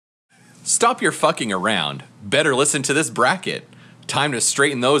Stop your fucking around. Better listen to this bracket. Time to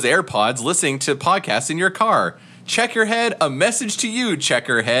straighten those AirPods listening to podcasts in your car. Checkerhead, a message to you,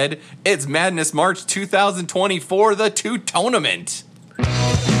 Checkerhead. It's Madness March 2024, the 2 tournament. They got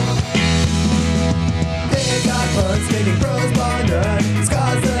fun skating pros modern.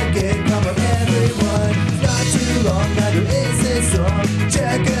 Scars that get come from everyone. It's not too long, neither is it strong.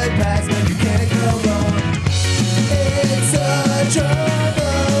 Checkered past, man, you can't go wrong. It's a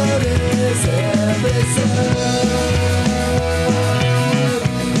TromBonus episode.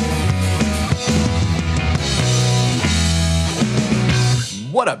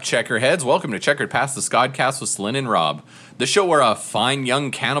 What up, Checkerheads? Welcome to Checkered Past the Scodcast with Slyn and Rob, the show where a fine young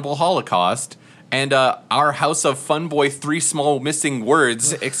cannibal holocaust and our House of Fun Boy 3 Small Missing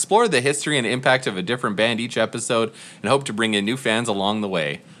Words explore the history and impact of a different band each episode and hope to bring in new fans along the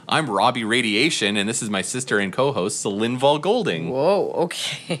way. I'm Robbie Radiation, and this is my sister and co-host, Celine Golding. Whoa,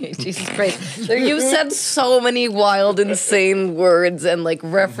 okay. Jesus Christ. You said so many wild, insane words and, like,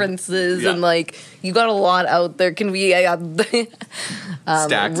 references, and, like, you got a lot out there. Can we...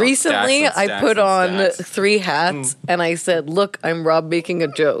 recently, I put on 3 hats, and I said, look, I'm Rob making a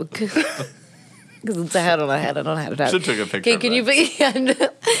joke. Because it's a hat on a hat on a hat. Should have took a picture of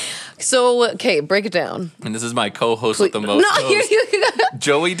that. So, okay, break it down. And this is my co-host with the most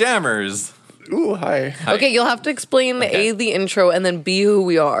Joey Dammers. Ooh, hi. Okay, you'll have to explain A, the intro, and then B, who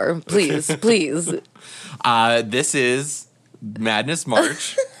we are. Please, please. This is Madness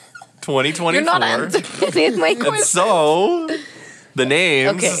March 2024. You're not answering my question. And so, the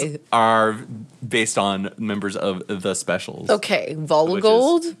names are based on members of the specials. Okay,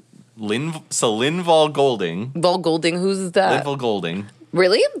 Volgold. Lynn Golding. Vol Golding, who's that? Lynn Golding.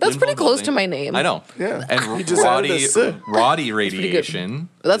 Really? That's Lynn pretty close Golding. to my name. I know. Yeah. And just Roddy Radiation.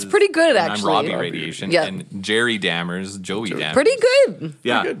 That's pretty good, actually. I'm Robbie Radiation. Yeah. And Jerry Dammers, Joey Dammers. Pretty good.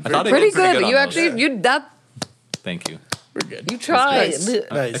 Yeah. Pretty good. I thought Pretty I did pretty good. good. You on actually, those. you that. Thank you. We're good. You tried. Nice.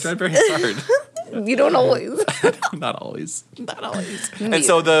 I tried very hard. You don't always. Not always. Not always. And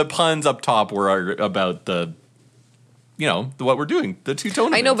so the puns up top were about the, what we're doing, the 2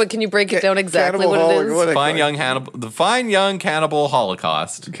 tournaments. I know, but can you break it down exactly what it is? The Fine Young Cannibal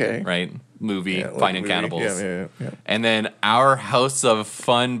Holocaust. Okay. Right? Movie, Yeah, Fine Young movie. Cannibals. Yeah. And then Our House of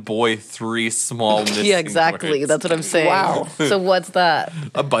Fun Boy 3 Small Missing Yeah, exactly. Words. That's what I'm saying. Wow. So what's that?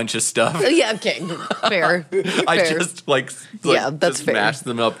 A bunch of stuff. Yeah, okay. Fair. I Fair. just Yeah, that's just fair. mash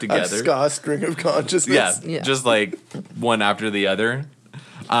them up A together. ska string of consciousness. Yeah, Yeah. just like one after the other.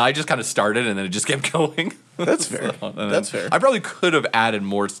 I just kind of started and then it just kept going. That's fair. That's fair. I probably could have added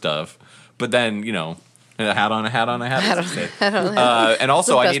more stuff, but then, a hat on a hat on a hat. as they say. And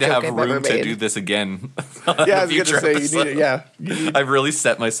also, I best need to joke have I've room ever to made. do this again. Yeah, I was going to future say, episode. you need it. Yeah. You need I've really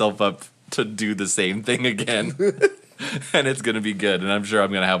set myself up to do the same thing again. And it's going to be good. And I'm sure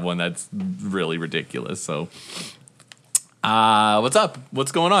I'm going to have one that's really ridiculous. So, what's up?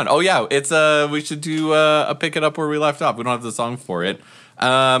 What's going on? Oh, yeah. It's we should do a pick it up where we left off. We don't have the song for it. But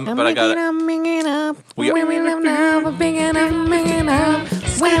I got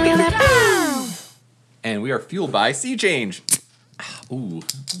and we are fueled by Sea Change. Ooh,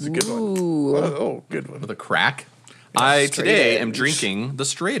 It's a good one. Ooh. Oh, good one. with a crack. I Straight today Edge. am drinking the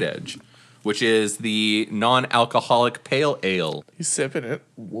Straight Edge, which is the non-alcoholic pale ale. He's sipping it.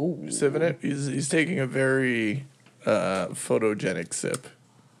 Whoa. He's sipping it. He's taking a very photogenic sip.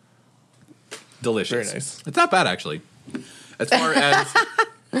 Delicious. Very nice. It's not bad actually. As far as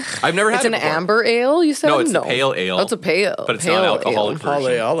I've never had It's it an before. amber ale, you said? No, it's a pale ale. Oh, it's a pale. But it's pale non-alcoholic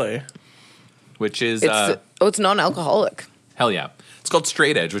ale. version. Ale. Which is It's non-alcoholic. hell yeah. It's called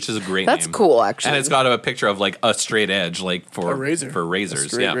Straight Edge, which is a great That's name. cool, actually. And it's got a picture of like a straight edge, like for A razor. for razors. A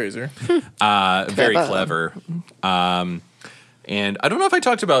straight yeah. razor. Very clever. And I don't know if I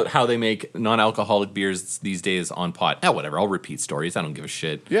talked about how they make non-alcoholic beers these days on pot. Oh, whatever. I'll repeat stories. I don't give a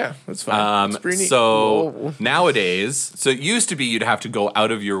shit. Yeah, that's fine. It's pretty neat. So nowadays, so it used to be you'd have to go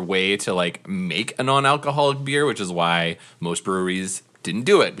out of your way to like make a non-alcoholic beer, which is why most breweries didn't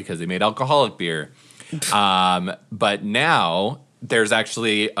do it because they made alcoholic beer. But now there's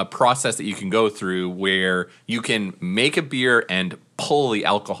actually a process that you can go through where you can make a beer and pull the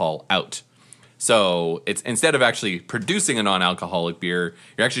alcohol out. So it's instead of actually producing a non-alcoholic beer,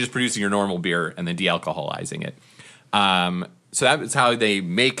 you're actually just producing your normal beer and then de-alcoholizing it. So that's how they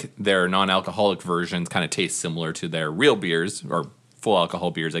make their non-alcoholic versions kind of taste similar to their real beers, or full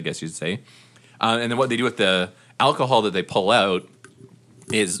alcohol beers, I guess you'd say. And then what they do with the alcohol that they pull out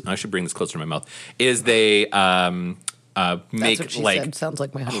is, I should bring this closer to my mouth, is they make what she like said. Sounds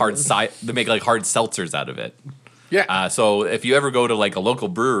like my hard husband. they make like hard seltzers out of it. Yeah. So if you ever go to like a local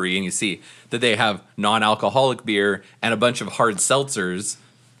brewery and you see that they have non-alcoholic beer and a bunch of hard seltzers,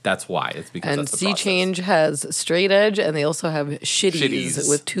 That's why. It's because And that's the Sea process. Change has Straight Edge, and they also have Shitties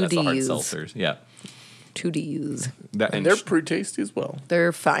with two That's the hard Ds. seltzers. Yeah. 2 Ds. And they're pretty tasty as well.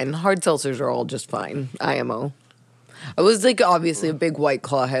 They're fine. Hard seltzers are all just fine. IMO. I was like obviously a big White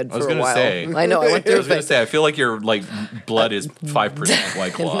Claw head for a while. I I know. I went through was going a to say, I feel like your like blood is 5%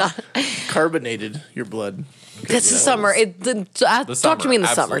 White Claw. Carbonated your blood. It's the summer. Talk to me in the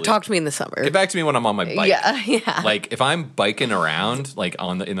summer. absolutely. Talk to me in the summer. Get back to me when I'm on my bike. Yeah. Like if I'm biking around, like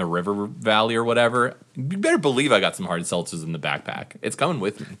in the river valley or whatever, you better believe I got some hard seltzers in the backpack. It's coming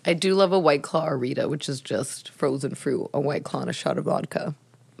with me. I do love a White Claw Arita, which is just frozen fruit, a White Claw and a shot of vodka,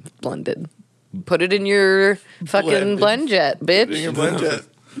 blended. Put it in your fucking blend jet, bitch. In your blend jet.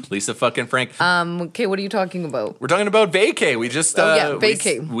 Lisa fucking Frank. Okay, what are you talking about? We're talking about vacay. We just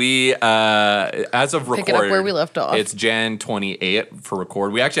vacay. We as of record, Pick it up where we left off. It's Jan 28 for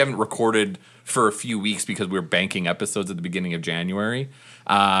record. We actually haven't recorded for a few weeks because we were banking episodes at the beginning of January.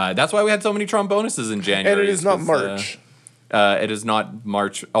 That's why we had so many Trombonuses in January. And it is not March. It is not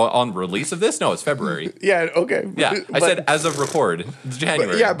March on release of this. No, it's February. Yeah, okay. Yeah, I said as of record, it's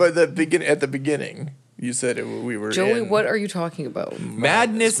January. But at the beginning, you said we were. Joey, what are you talking about?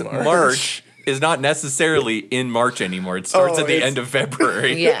 Madness March is not necessarily in March anymore. It starts at the end of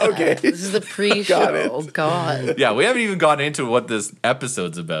February. Yeah. Okay. This is the pre-show. God. Yeah, we haven't even gotten into what this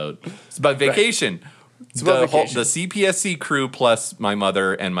episode's about. It's about vacation. It's about vacation. The CPSC crew plus my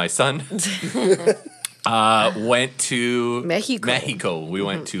mother and my son went to Mexico. We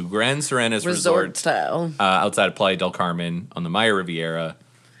went to Gran Serenas Resort style. outside of Playa del Carmen on the Maya Riviera.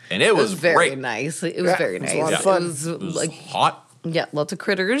 And it was very great. nice. It was very nice. It was a lot of fun. It was like hot. Yeah, lots of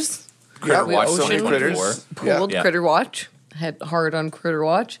critters. Critter Yeah, watch. so many critters. Pooled Yeah. Critter Watch. Had hard on Critter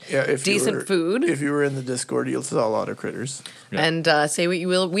Watch. Yeah, if you decent were- food. If you were in the Discord, you'll saw a lot of critters. Yeah. And say what you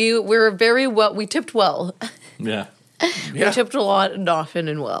will. We were very well. We tipped well. Yeah. Yeah. We tipped a lot and often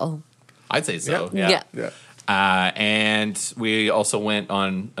and well. I'd say so. Yeah. Yeah. Yeah. And we also went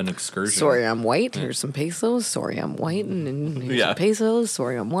on an excursion. Sorry, I'm white. Here's some pesos. Sorry, I'm white. And here's some pesos.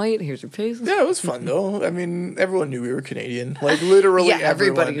 Sorry, I'm white. Here's your pesos. Yeah, it was fun though. I mean, everyone knew we were Canadian. Like literally, Yeah,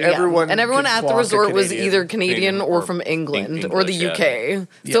 everybody. Yeah. everyone, and everyone could at the clock a resort was Canadian. either Canadian or or from England English, or the yeah. UK.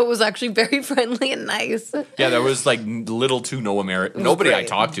 So it was actually very friendly and nice. Yeah, there was like little to no American. Nobody I great.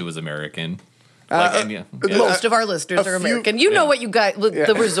 talked to was American. Like, and yeah. Most of our listeners are few- American. You know what you guys,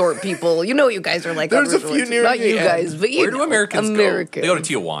 the resort people, you know what you guys are like. There's on a few resorts. near Not the you end. guys, but you Where do know, Americans American. go? They go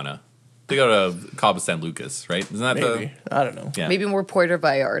to Tijuana. They go to Cabo San Lucas, right? Isn't that Maybe I don't know. yeah. Maybe more Puerto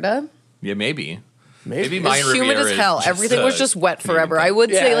Vallarta. Yeah, maybe. Maybe. Maybe It's humid Riviera as is hell. just, Everything was just wet Canadian forever. thing. I would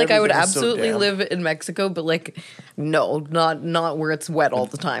Yeah, say like I would everything was so absolutely damp. live in Mexico, but like no, not where it's wet all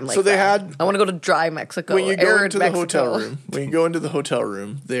the time. Like So they that. had- I want to go to dry Mexico. when you go arid into the Mexico. hotel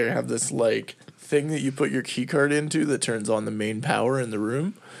room, they have this like thing that you put your key card into that turns on the main power in the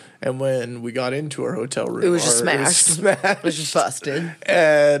room. And when we got into our hotel room, It was just it was smashed. smashed. It was just busted.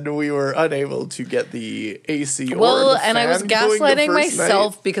 And we were unable to get the AC Well, or the and I was fan going the gaslighting first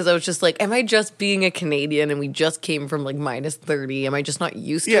myself night. because I was just like, am I just being a Canadian and we just came from like minus 30? Am I just not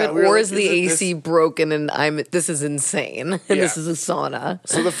used to Yeah, it? we were Or like, is the is it AC broken and this is insane and this Yeah. is a sauna?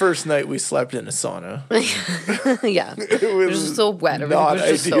 So the first night we slept in a sauna. Yeah. It It was just so wet. Everything not was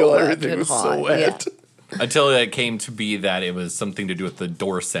just ideal. so wet Everything and was hot. so wet. Yeah. Until it came to be that it was something to do with the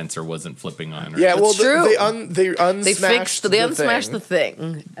door sensor wasn't flipping on. Or Yeah, well, true. they unsmashed They unsmashed thing. the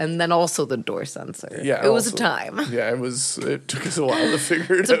thing and then also the door sensor. Yeah, It was a also- time. Yeah, it took us a while to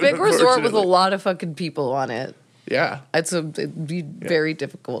figure it out. It's a big resort with a unfortunately. lot of fucking people on it. Yeah, It'd be very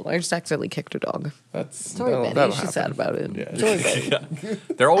difficult. I just accidentally kicked a dog. that's Sorry, that'll- Benny. that'll She's sad happen. about it. Yeah. Sorry, Benny. Yeah.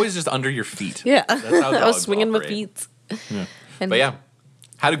 They're always just under your feet. Yeah. how I dogs was swinging my operate. feet. And But yeah,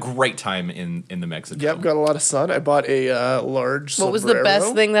 had a great time in the Mexico. Yep, got a lot of sun. I bought a large. what was the best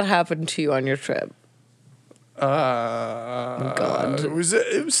sombrero. thing that happened to you on your trip? God. It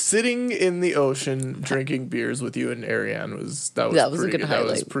was sitting in the ocean drinking beers with you and Ariane that was a pretty good That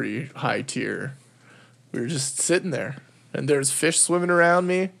was highlight. pretty high tier. We were just sitting there, and there's fish swimming around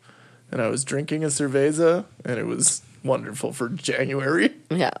me, and I was drinking a cerveza, and it was wonderful for January.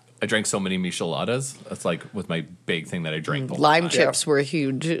 Yeah. I drank so many micheladas. That's like with my big thing that I drank. the whole Lime time. chips were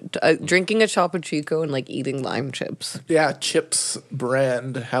huge. Drinking a Chapo Chico and like eating lime chips. Yeah, Chips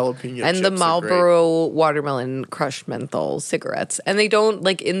brand jalapeno And chips the are great. Marlboro watermelon crushed menthol cigarettes. And they don't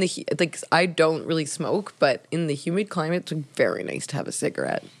like I don't really smoke, but in the humid climate, it's very nice to have a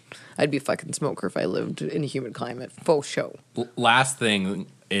cigarette. I'd be a fucking smoker if I lived in a humid climate. Faux show. Last thing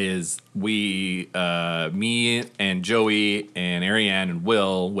is me and Joey and Ariane and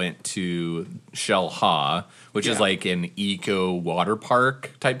Will went to Shell Ha, which is like an eco water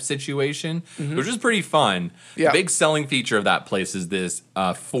park type situation, which is pretty fun. Yeah. The big selling feature of that place is this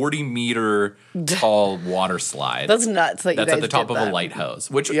 40-meter tall water slide. That's nuts. That you That's guys at the top did of a that. lighthouse.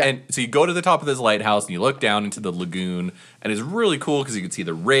 Which Yeah. and so you go to the top of this lighthouse and you look down into the lagoon, and it's really cool because you can see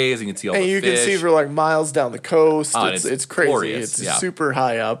the rays, you can see all And the you fish. can see for like miles down the coast. Oh, It's crazy. glorious, It's yeah. super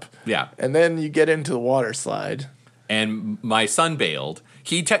high up. Yeah. And then you get into the water slide. And my son bailed.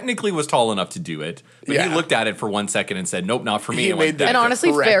 He technically was tall enough to do it, but he Yeah. looked at it for 1 second and said, "Nope, not for me." He and went made the- back. And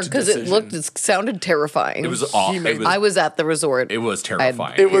honestly, correct fair because decision. it sounded terrifying. It was awful. made- I was at the resort. It was I had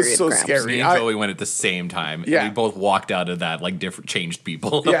terrifying. It was period so cramps. scary. Me and Joey went at the same time. Yeah. And we both walked out of that like different, changed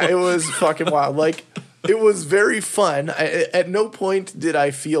people. Yeah, it was fucking wild. Like, it was very fun. At no point did I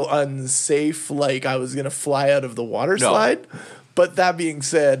feel unsafe, like I was going to fly out of the water No. slide. But that being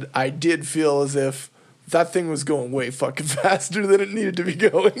said, I did feel as if that thing was going way fucking faster than it needed to be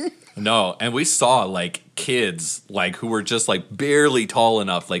going. No, and we saw like kids like who were just like barely tall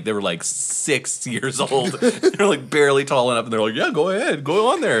enough, like they were like 6 years old. They're like barely tall enough, and they're like, "Yeah, go ahead,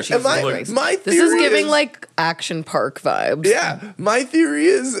 go on there." And my, Like, my This theory is giving is, like action park vibes. yeah, my theory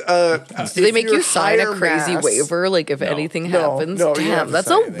is Do they make you sign a crazy waiver, like if anything No, happens? no, you don't have Damn, to that's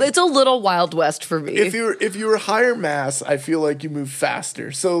sign anything. it's a little Wild West for me. If you were higher mass, I feel like you move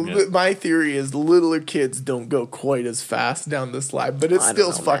faster. So Yeah. my theory is littler kids don't go quite as fast down the slide, but it's I don't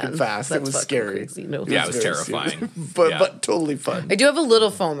still know, fucking man. fast. That's It was fucking scary. crazy. No, Yeah, it was very terrifying. but Yeah. but totally fun. I do have a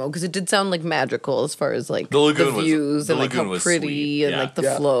little FOMO because it did sound like magical as far as like The lagoon was- views the and like lagoon how was pretty sweet, and yeah. like the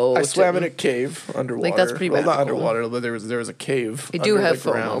Yeah. flow. I swam in a cave underwater. that's pretty well, not magical. underwater, but there was a cave. I do under have the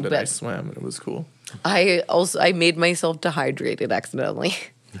FOMO, ground, and I but- swam, and it was cool. I made myself dehydrated accidentally.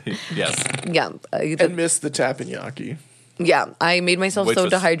 yes. Yeah, And missed the teppanyaki. yeah. I made myself Which so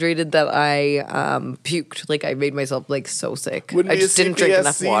was- dehydrated that I puked. Like I made myself like so sick. Wouldn't I be a just didn't drink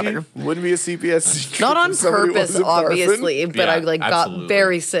enough CPSC. water. Wouldn't be a CPSC. trip Not on if somebody purpose, wasn't barfing. obviously, but Yeah, I like absolutely. got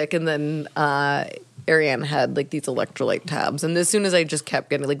very sick, and then Ariane had like these electrolyte tabs, and as soon as I just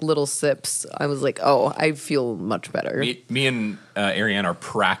kept getting like little sips, I was like, oh, I feel much better. Me and Ariane are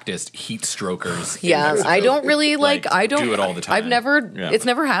practiced heat strokers. in Yeah, Mexico. I don't really like. I don't do it all the time. I've never. Yeah. It's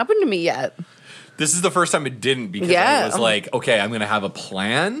never happened to me yet. This is the first time it didn't because Yeah. I was like, okay, I'm gonna have a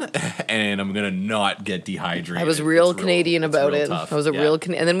plan and I'm gonna not get dehydrated. I was real It's Canadian it's about real it. tough. I was a Yeah. real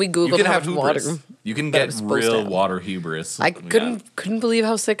and then we You googled can how have much water. hubris. You can that get I'm supposed to real have. water hubris. I couldn't believe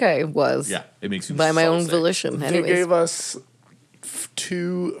how sick I was. Yeah, it makes you by my so own sick. volition. They Anyways, gave us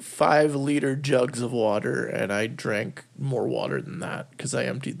 2 5-liter jugs of water, and I drank more water than that because I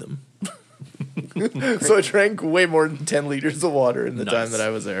emptied them. So I drank way more than 10 liters of water in the Nice. time that I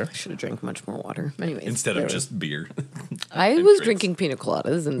was there. I should have drank much more water. Anyways, instead of Anyway. just beer. I and was drinks. drinking pina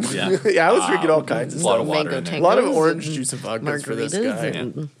coladas and Yeah, Yeah, I was drinking all kinds of a lot stuff. of water mango in there. A lot of tangos orange and juice and vodkas for this margaritas guy.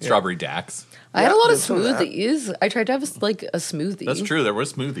 and- Yeah. Strawberry Dax. I had Yeah, a lot of there's some of that. smoothies. I tried to have a smoothie. That's true. There were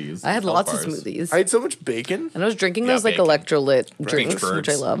smoothies. I had health lots bars. of smoothies. I had so much bacon. and I was drinking Yeah, those like bacon. electrolyte drinks, which I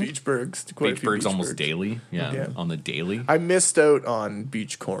Birds. love. Beach Bergs. Quite a few Beach Bergs almost Bergs. daily. Yeah, Yeah. on the daily. I missed out on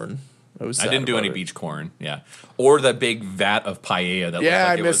beach corn. I I didn't do any beach corn. Yeah, or that big vat of paella. That Yeah, looked like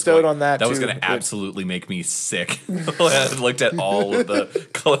I it missed was out going- on that, That was too. going to But- absolutely make me sick. I looked at all of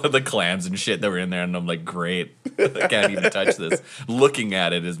the clams and shit that were in there, and I'm like, great, I can't even touch this. Looking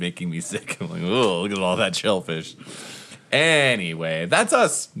at it is making me sick. I'm like, oh, look at all that shellfish. Anyway, that's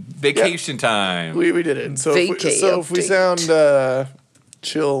us. Vacation time. We did it. So if we update. sound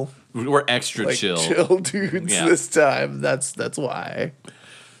chill, We're extra like chill. chill dudes Yeah. this time, that's why.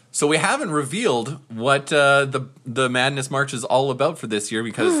 So we haven't revealed what the Madness March is all about for this year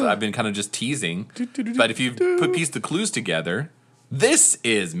because I've been kind of just teasing. But if you piece the clues together, this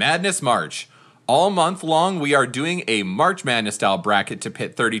is Madness March. All month long, we are doing a March Madness style bracket to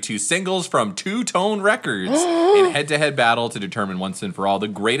pit 32 singles from Two Tone Records in head-to-head battle to determine once and for all the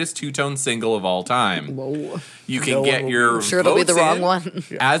greatest two-tone single of all time. Whoa. You can No get one will your I'm sure it'll be the votes wrong in. one.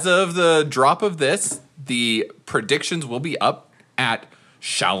 As of the drop of this, the predictions will be up at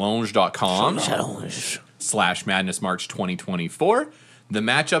challenge.com/Madness March 2024. The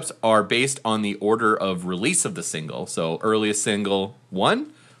matchups are based on the order of release of the single. So earliest single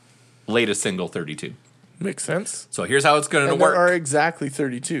 1, latest single 32. Makes sense. So here's how it's going to And there work. are exactly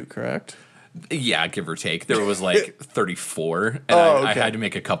 32, correct? Yeah, give or take. There was like 34, and Oh, I okay. had to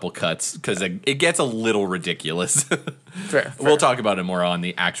make a couple cuts because it gets a little ridiculous. Fair. We'll talk about it more on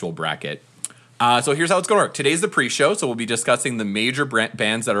the actual bracket. So here's how it's going to work. Today's the pre-show, so we'll be discussing the major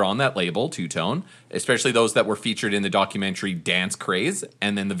bands that are on that label, two-tone, especially those that were featured in the documentary Dance Craze,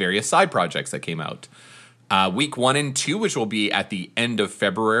 and then the various side projects that came out. Week 1 and 2, which will be at the end of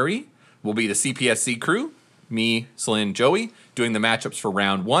February, will be the CPSC crew, me, Celine, Joey, doing the matchups for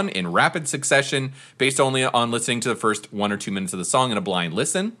round 1 in rapid succession, based only on listening to the first 1 or 2 minutes of the song in a blind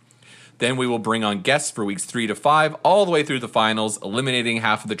listen. Then we will bring on guests for weeks 3 to 5, all the way through the finals, eliminating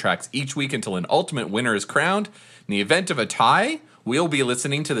half of the tracks each week until an ultimate winner is crowned. In the event of a tie, we'll be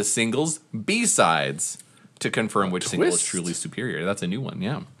listening to the singles B-sides to confirm which single is truly superior. That's a new one,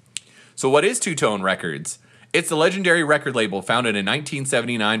 yeah. So what is Two Tone Records? It's the legendary record label founded in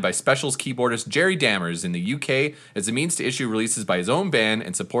 1979 by Specials keyboardist Jerry Dammers in the UK as a means to issue releases by his own band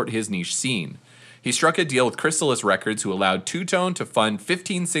and support his niche scene. He struck a deal with Chrysalis Records, who allowed Two Tone to fund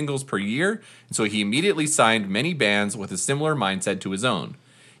 15 singles per year, and so he immediately signed many bands with a similar mindset to his own.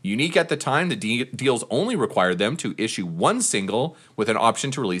 Unique at the time, the deals only required them to issue one single with an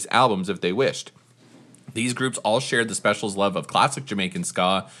option to release albums if they wished. These groups all shared the Specials' love of classic Jamaican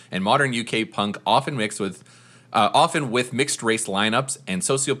ska and modern UK punk, often with mixed-race lineups and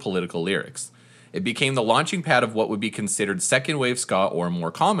socio-political lyrics. It became the launching pad of what would be considered second-wave ska, or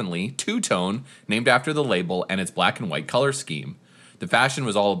more commonly, two-tone, named after the label and its black and white color scheme. The fashion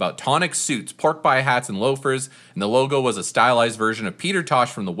was all about tonic suits, pork pie hats, and loafers, and the logo was a stylized version of Peter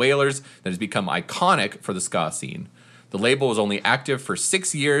Tosh from the Wailers that has become iconic for the ska scene. The label was only active for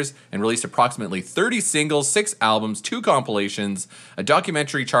 6 years and released approximately 30 singles, 6 albums, 2 compilations, a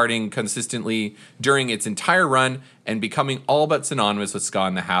documentary charting consistently during its entire run and becoming all but synonymous with ska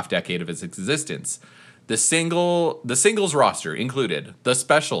in the half-decade of its existence. The singles roster included The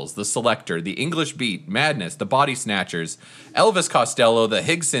Specials, The Selector, The English Beat, Madness, The Body Snatchers, Elvis Costello, The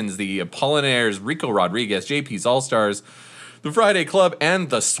Higsons, The Apollinaires, Rico Rodriguez, JP's All-Stars, The Friday Club, and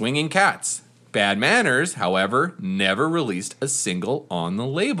The Swinging Cats. Bad Manners, however, never released a single on the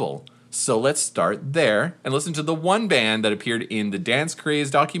label. So let's start there and listen to the one band that appeared in the Dance Craze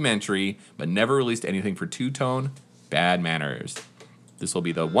documentary but never released anything for two-tone, Bad Manners. This will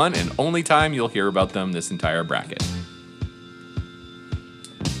be the one and only time you'll hear about them this entire bracket.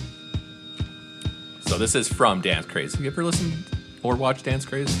 So this is from Dance Craze. Have you ever listened or watched Dance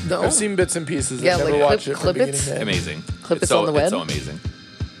Craze? No. I've seen bits and pieces. Yeah, I've never like watched it from clip beginning its? to end. Amazing. Clip it's on the web? It's so amazing.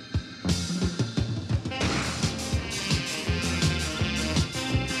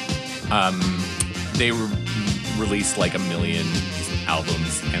 They released like 1 million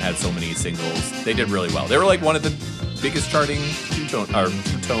albums and had so many singles. They did really well. They were like one of the biggest charting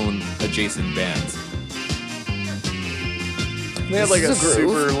two-tone adjacent bands. They had like a This is a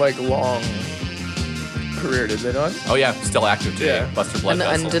groove. super like long career, did they not? Oh yeah, still active today. Yeah. Buster An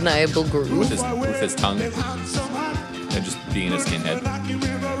Bloodvessel undeniable groove. with his tongue and just being a skinhead.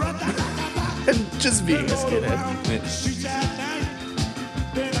 And just being a skinhead.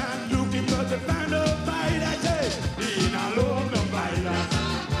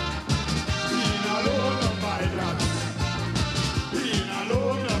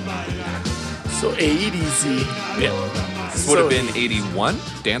 So AEDC. Yeah. This would have been 81,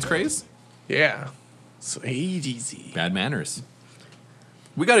 Dance Craze. Yeah. So AEDC. Bad Manners.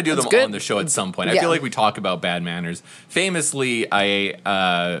 We got to do That's them good. on the show at some point. I Yeah. feel like we talk about Bad Manners. Famously,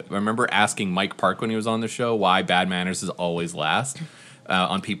 I remember asking Mike Park when he was on the show why Bad Manners is always last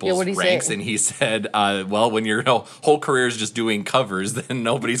on people's what'd he ranks. say? And he said, well, when your whole career is just doing covers, then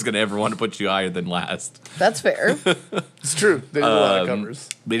nobody's going to ever want to put you higher than last. That's fair. It's true. They do a lot of covers.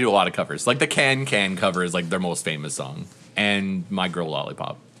 They do a lot of covers. Like the Can cover is like their most famous song. And My Girl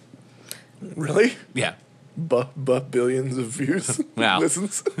Lollipop. Really? Yeah. Billions of views. Wow.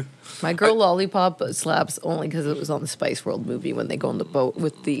 Listens. My Girl Lollipop slaps only because it was on the Spice World movie when they go on the boat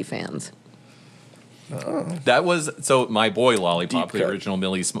with the fans. That was so My Boy Lollipop, Deep the cut. original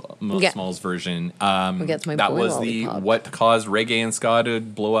Millie Yeah. Smalls version. Gets My that Boy was Lollipop. the what caused reggae and ska to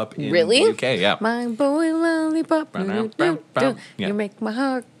blow up in Really? the UK. Yeah, My boy lollipop, Yeah. you make my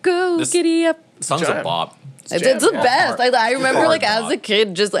heart go This- giddy up. song's a Jam. bop. It's the Yeah. best. I remember, Hard like as bop. a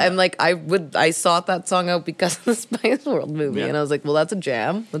kid, I sought that song out because of the Spice World movie, Yeah. and I was like, well, that's a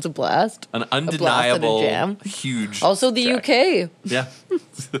jam. That's a blast. An A blast and a undeniable, jam. huge. Also, the track. UK, Yeah,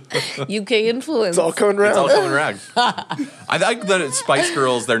 UK influence. It's all coming it's all around. coming around. I think that Spice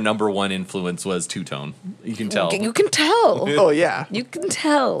Girls, their number one influence was two tone. You can tell. You can tell. Oh yeah. You can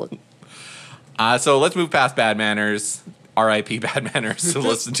tell. So let's move past Bad Manners. R.I.P. Bad Manners. So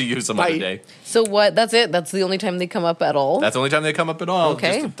listen to you some other Bye. day. So what? That's it. That's the only time they come up at all. That's the only time they come up at all.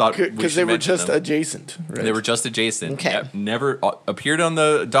 Okay. Just thought we Because should they were mention just them. adjacent. Right? They were just adjacent. Okay. Yep, never appeared on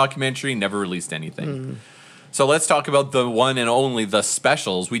the documentary, never released anything. So let's talk about the one and only The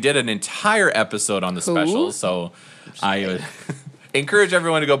Specials. We did an entire episode on The Who? Specials, so I would encourage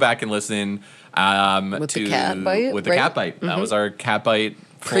everyone to go back and listen. With the cat bite, With the right? cat bite. That was our cat bite.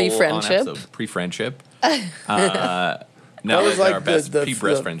 Pre-friendship. Pre-friendship. Now That was they're like our best the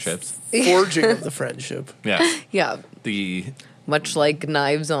best friendships. forging of the friendship. Yeah. Yeah. The Much like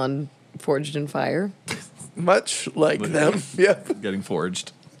knives on Forged in Fire, Much like them. Yep. getting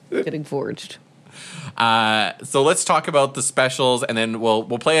forged. getting forged. So let's talk about the specials, and then we'll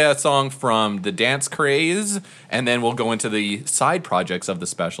play a song from the Dance Craze, and then we'll go into the side projects of the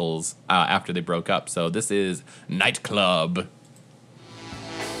specials after they broke up. So this is Nightclub.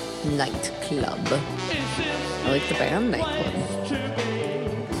 Nightclub. I like the band Nightclub.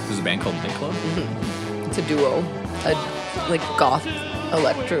 There's a band called Nightclub? It's a duo. A like goth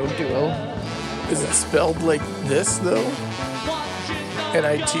electro duo. Is it spelled like this though?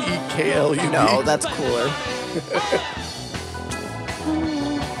 Niteklu. No, that's cooler.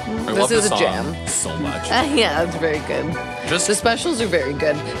 I This love is the a song jam. so much. Yeah, it's very good. Just The specials are very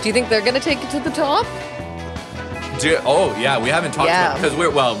good. Do you think they're gonna take it to the top? oh yeah, we haven't talked Yeah. about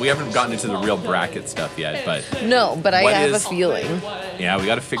because we haven't gotten into the real bracket stuff yet, but No, but I What have is- a feeling yeah, we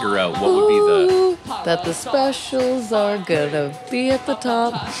got to figure out what would be the. Ooh, that the specials are gonna be at the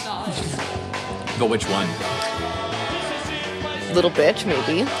top. But which one? Little bitch,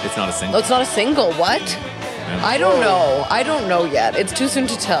 maybe. It's not a Oh, single. it's not a single. What? Yeah. I don't know. I don't know yet. It's too soon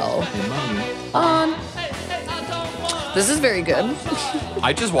to tell. This is very good.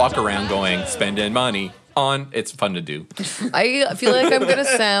 I just walk around going spending money on. It's fun to do. I feel like I'm gonna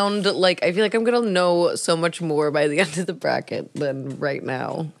sound like I feel like I'm gonna know so much more by the end of the bracket than right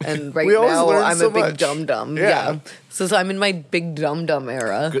now. And right We always now learn I'm so a big much. dum dum. Yeah. Yeah. So I'm in my big dum dum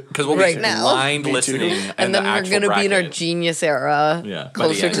era. Because we'll Right be now. blind Me too. listening, And then the we're actual gonna be in our bracket genius era. Yeah. By the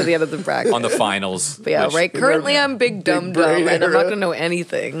Closer end. to the end of the bracket. on the finals. But yeah, right. Currently I'm big dum dum brain and I'm not era. gonna know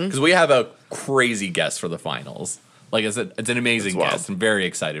anything. Because we have a crazy guest for the finals. Like it's an amazing wild. guest. I'm very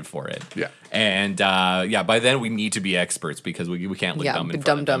excited for it. Yeah. And by then we need to be experts because we can't look Yeah, dumb in big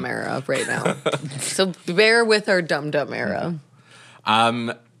front dum of them. dum era right now. So bear with our dum dum era.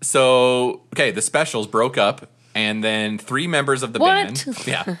 So okay, the specials broke up, and then 3 members of the What? band.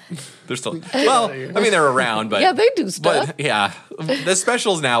 Yeah, they're still. Well, I mean they're around, but Yeah, they do stuff. But yeah, the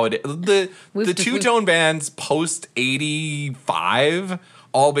specials nowadays, the We've- two tone bands post 85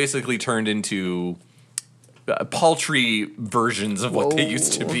 all basically turned into paltry versions of what they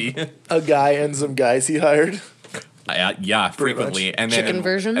used to be. A guy and some guys he hired. Yeah, frequently, much. and then Chicken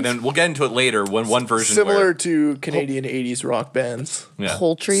versions? and then we'll get into it later when one version Similar where, to Canadian 80s rock bands. yeah,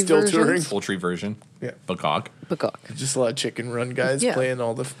 Poultry Still versions. touring. poultry version, Yeah. Bacog. Peacock. Just a lot of chicken run guys Yeah. playing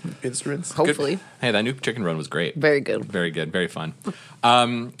all the instruments. Good. Hopefully. Hey, that new chicken run was great. Very good. Very good, very fun.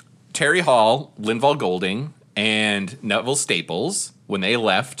 Terry Hall, Linval Golding, and Neville Staples, when they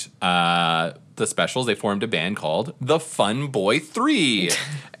left the specials, they formed a band called the Fun Boy 3.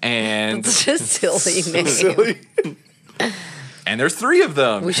 And It's just silly name. Silly. and there's 3 of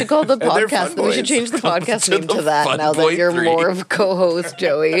them. We should call the they're podcast. fun We should boys. change the podcast to name the to that Fun now Boy that you're 3. more of a co-host,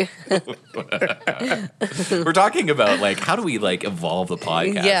 Joey. We're talking about like how do we like evolve the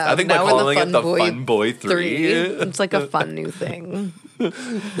podcast? Yeah, I think by now we're the calling it Fun the Boy Fun Boy 3. It's like a fun new thing.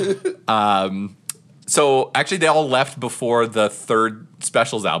 So actually, they all left before the 3rd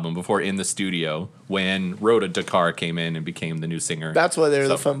specials album, before In the Studio, when Rhoda Dakar came in and became the new singer. That's why they're So-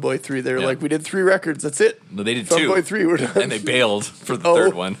 the Fun Boy 3. They were Yeah. like, we did 3 records. That's it. No, they did Fun 2. Boy 3, we're done. And they bailed for the Oh.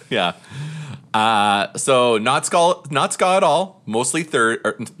 3rd one. Yeah. So not ska at all. Mostly third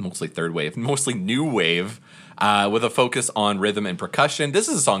wave. Mostly new wave, with a focus on rhythm and percussion. This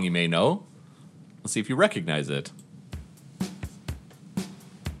is a song you may know. Let's see if you recognize it.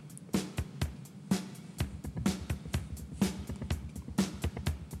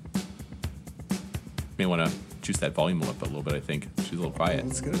 May want to juice that volume up a little bit. I think she's a little quiet.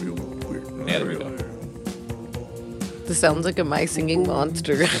 It's going to be a little weird. Yeah, there we go. This sounds like a My Singing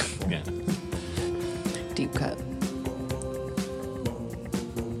Monster Yeah. deep cut.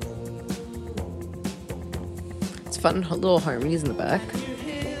 It's fun, little harmonies in the back.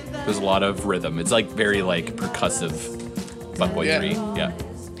 There's a lot of rhythm. It's like very like percussive. Fun Boy Yeah. 3. Yeah.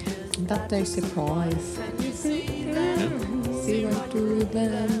 That a surprise. See what do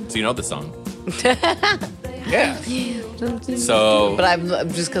then. So you know the song. Yeah. So But I'm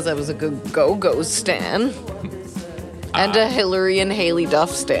just because I was a good Go-Go stan. And a Hillary and Haley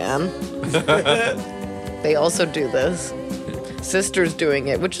Duff stan. They also do this. Sister's doing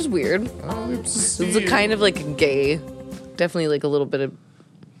it, which is weird. It's a kind of like a gay, definitely like a little bit of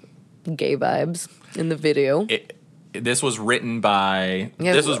gay vibes in the video. this was written by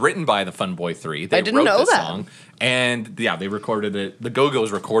Yeah. this was written by the Fun Boy 3. They I didn't wrote know this that. song, and yeah, they recorded it. The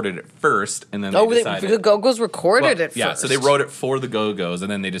Go-Go's recorded it first, and then Oh, they decided. the Go-Go's recorded Well, it yeah, first. so they wrote it for the Go-Go's, and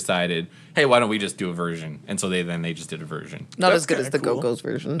then they decided, hey, why don't we just do a version? And so they just did a version. Not That's as good as kinda the cool. Go-Go's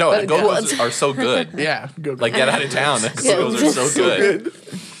version. No, but the cool. Go-Go's are so good. Yeah, go. Like, get out of town. The Go-Go's are so good. good.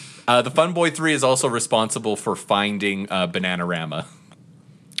 The Fun Boy 3 is also responsible for finding Bananarama.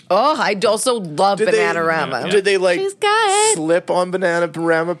 Oh, I also love Did they- Bananarama. Yeah. Did they like She's got it. slip on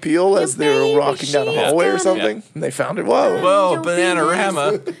Bananarama peel as they were baby, walking down a she's hallway or got it. something? And they found it. Whoa. Whoa, Your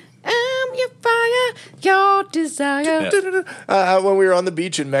Bananarama. I'm your fire, your desire. Yeah. When we were on the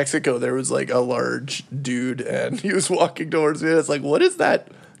beach in Mexico, there was like a large dude, and he was walking towards me. And it's like, what is that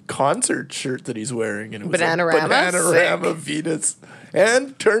concert shirt that he's wearing? And it was Bananarama? like, Bananarama Sick. Venus.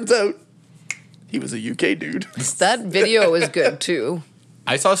 And turns out he was a UK dude. That video is good too.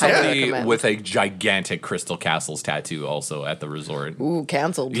 I saw somebody recommend. with a gigantic Crystal Castles tattoo also at the resort. Ooh,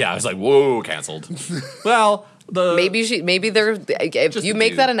 canceled. Yeah, I was like, whoa, canceled. Well, Maybe they're if Just you a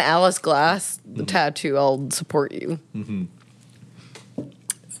make dude. that an Alice Glass tattoo, I'll support you.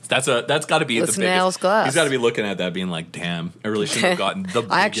 that's got to be the Listen to biggest. Alice Glass. He's got to be looking at that, being like, "Damn, I really should have gotten the."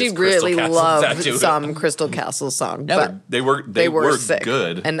 I actually biggest Crystal really Castles love tattoo. some Crystal Castle song, Yeah, but they were sick.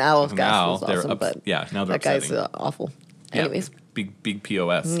 good. And Alice Glass Now was they're awesome, but yeah, now they're that guy's upsetting. awful. Yeah, Anyways, big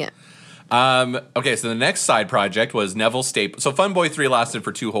POS. yeah. Okay, so the next side project was Neville Staple. So Fun Boy 3 lasted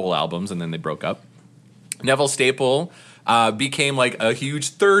for 2 whole albums, and then they broke up. Neville Staple became like a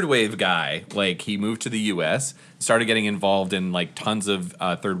huge third wave guy. Like he moved to the U.S., started getting involved in like tons of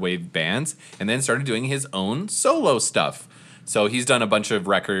third wave bands, and then started doing his own solo stuff. So he's done a bunch of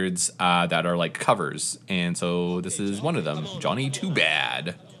records that are like covers, and so this is one of them, Johnny Too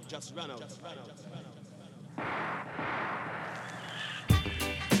Bad.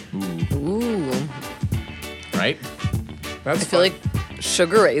 Ooh, Right? That's I feel like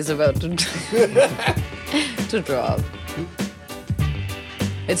Sugar Ray's about to to drop.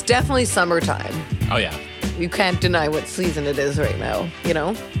 It's definitely summertime. Oh yeah. You can't deny what season it is right now. You know.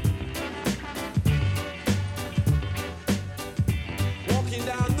 Walking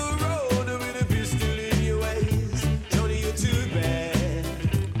down the road with a pistol in your waist. Johnny, you're too bad.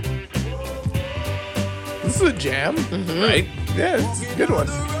 This is a jam. Right? Yeah, it's a good one.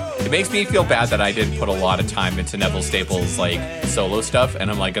 It makes me feel bad that I didn't put a lot of time into Neville Staples' like solo stuff, and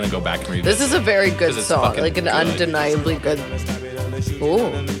I'm like gonna go back and revisit. This is a very good 'Cause it's song, fucking like an good. undeniably good. Ooh,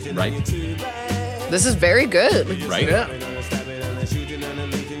 right, this is very good. right. Yeah.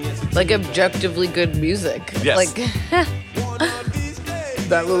 Like objectively good music. Yes. Like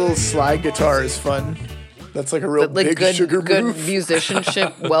That little slide guitar is fun. That's like a real big good sugar good move.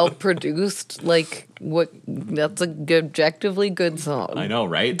 musicianship, well produced. Like what? That's a good, objectively good song. I know,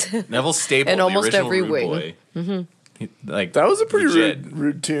 right? Neville Staples, In the almost original every Rude way. Boy. Mm-hmm. Like That was a pretty legit.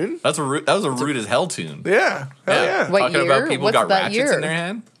 rude tune. That was a rude as hell tune. Yeah. Hell yeah. What Talking year? about people What's got that ratchets year? in their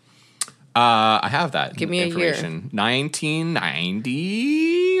hand. I have that. Give me a year. information.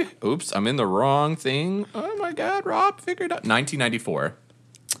 1990. Oops, I'm in the wrong thing. Oh my God, Rob figured out 1994.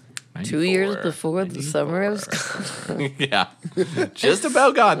 2 years 94. before the summer I was. Yeah, just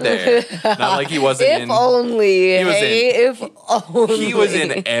about got there. Not like he wasn't If in. only. He was if only. He was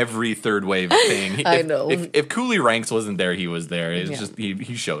in every third wave thing. I If- know. If Cooley Ranks wasn't there, he was there. It's Yeah. just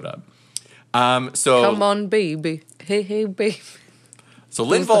he showed up. So Come on, baby. Hey, baby. so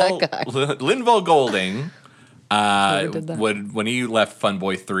Who's Linval that guy? Linval Golding Who did that? would when he left Fun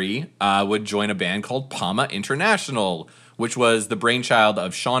Boy 3 would join a band called Pama International, which was the brainchild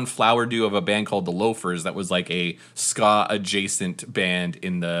of Sean Flowerdew of a band called The Loafers that was like a ska adjacent band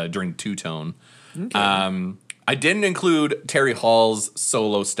during Two Tone. I didn't include Terry Hall's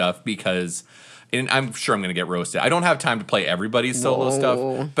solo stuff because and I'm sure I'm going to get roasted. I don't have time to play everybody's solo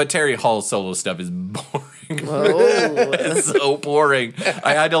stuff, but Terry Hall's solo stuff is boring. It's so boring.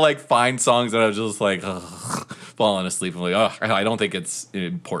 I had to like find songs that I was just like falling asleep. I'm like, oh, I don't think it's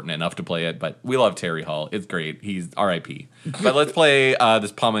important enough to play it, but we love Terry Hall. It's great. He's R.I.P. But let's play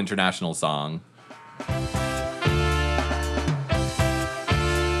this Pama International song.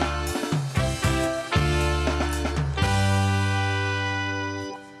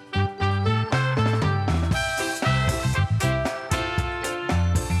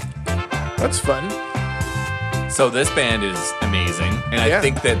 That's fun. So this band is amazing, and I Yeah.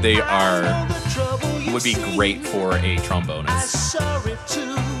 think that they would be great for a TromBonus.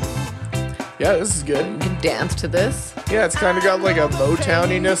 Yeah, this is good. You can dance to this. Yeah, it's kind of got like a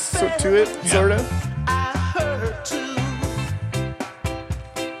Motowniness to it, sort of.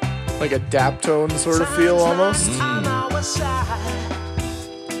 Like a Daptone sort of feel almost.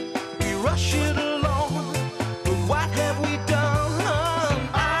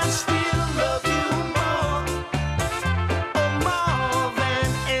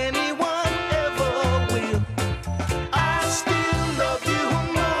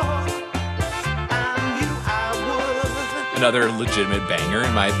 Another legitimate banger,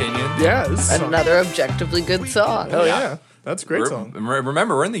 in my opinion. Yeah, this song. Another objectively good song. Hell Yeah. yeah. That's a great song.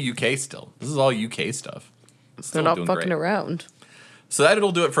 Remember, we're in the UK still. This is all UK stuff. They're Still not doing fucking great. around. So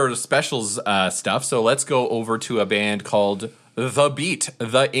that'll do it for the specials stuff. So let's go over to a band called The Beat,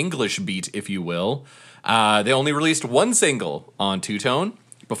 The English Beat, if you will. They only released one single on Two-Tone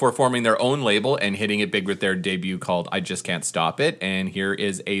before forming their own label and hitting it big with their debut called I Just Can't Stop It. And here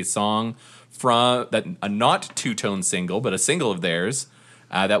is a song from that, a not Two-Tone single, but a single of theirs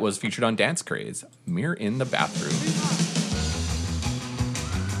that was featured on Dance Craze, Mirror in the Bathroom.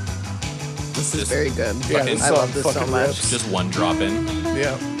 This is very good. Yeah, Fucking- this I song love this so fucking much. rips. Just one drop in.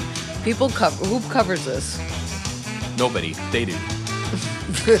 Yeah. Who covers this? Nobody. They do.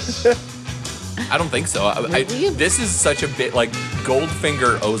 I don't think so. Really? This is such a bit like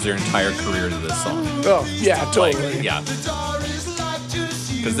Goldfinger owes their entire career to this song. Oh, yeah, Like, totally. yeah.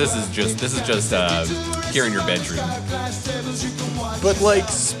 Because this is just here in your bedroom. But like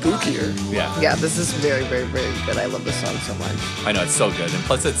spookier. Yeah. Yeah, this is very, very, very good. I love this song so much. I know, it's so good. And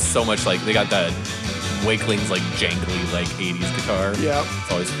plus it's so much like they got that Wakeling's like jangly like 80s guitar. Yeah.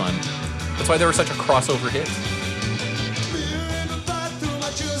 It's always fun. That's why they were such a crossover hit.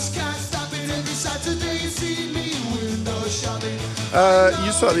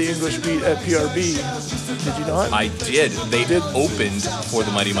 You saw the English Beat at PRB, did you not? I did. They Did- opened for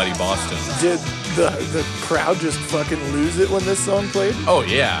the Mighty Mighty Boston. Did the crowd just fucking lose it when this song played? Oh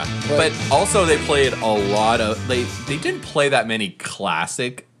yeah, Right. but also they played a lot of they didn't play that many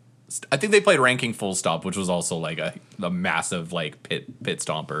classic. I think they played Ranking Full Stop, which was also like a massive like pit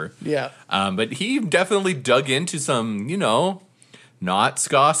stomper. Yeah. But he definitely dug into some not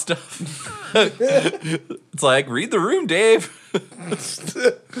ska stuff. It's like read the room, Dave.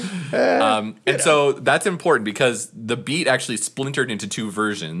 And so that's important because the beat actually splintered into two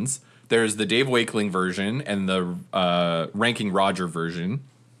versions. There's the Dave Wakeling version and the Ranking Roger version.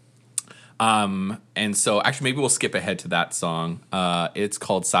 And so actually maybe we'll skip ahead to that song. It's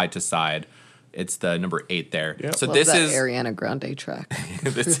called Side to Side. It's the number 8 there. Yep. So Love this that is Ariana Grande track.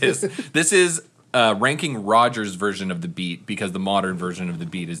 this is Ranking Roger's version of the beat because the modern version of the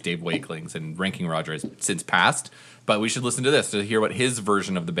beat is Dave Wakeling's and Ranking Roger has since passed. But we should listen to this to hear what his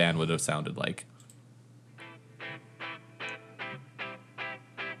version of the band would have sounded like.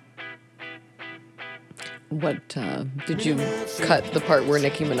 What did you cut the part where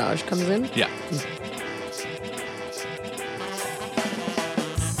Nicki Minaj comes in? Yeah.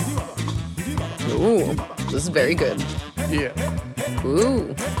 Ooh, this is very good. Yeah.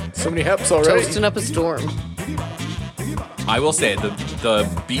 Ooh, So many heps already. toasting up a storm. I will say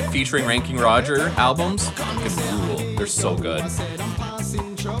the beat featuring Ranking Roger albums fucking rule. They're so good.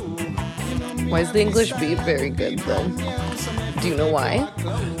 Why is the English beat very good though? Do you know why?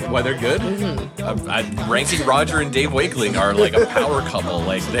 Why they're good? Ranking Roger and Dave Wakeling are like a power couple.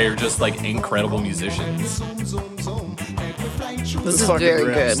 Like they're just like incredible musicians. This is fucking very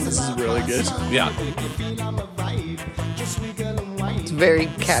rips. good. This is really good. Yeah. It's very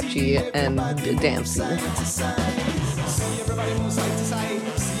catchy and dancey.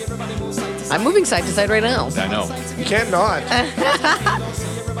 I'm moving side to side right now. I know. You can't not.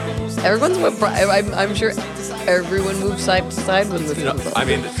 I'm sure everyone moves side to side when this comes on. I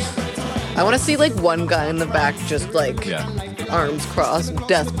mean, I want to see like one guy in the back just like yeah. arms crossed,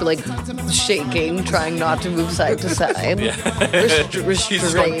 like shaking, trying not to move side to side. Yeah. He's just going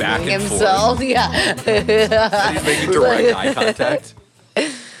Restraining back and himself. Yeah. He's making direct eye contact.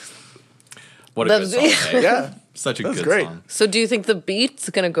 What a good That's- song. eh? Yeah. Such a That's good great. song. So do you think the beat's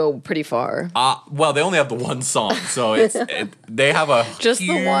gonna go pretty far? Well, they only have the one song, so they have a Just the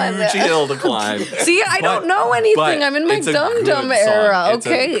huge one. hill to climb. See, I But- don't know anything. but I'm in my it's a dum good dum song. era. It's a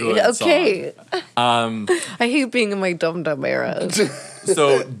Okay, good okay. I hate being in my dum dum era.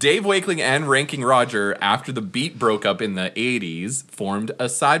 So Dave Wakeling and Ranking Roger, after the beat broke up in the 80s, formed a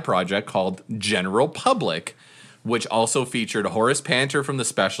side project called General Public, which also featured Horace Panter from the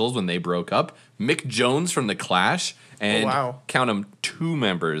Specials when they broke up, Mick Jones from the Clash, and count them 2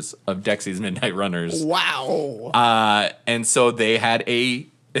 members of Dexy's Midnight Runners. Wow. And so they had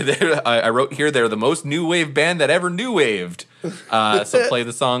I wrote here they're the most new wave band that ever new waved. So play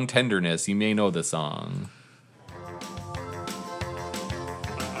the song Tenderness. You may know the song.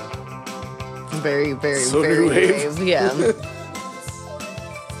 Very, very, So very new wave. Yeah.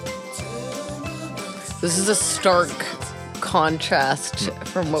 This is a stark contrast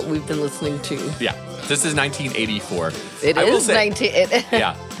from what we've been listening to. Yeah. This is 1984. It I will is say- 19.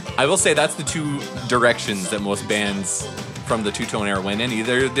 Yeah. I will say that's the 2 directions that most bands from the two-tone era went in.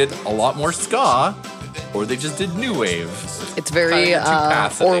 Either did a lot more ska or they just did new wave. It's very Kinda the 2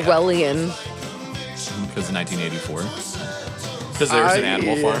 paths that they had. Orwellian. Because of 1984. Because there's an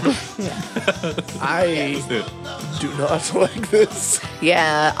animal farm. I do not like this.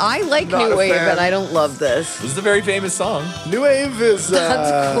 Yeah, I like Not New a Wave, fan. and I don't love this. This is a very famous song. New Wave is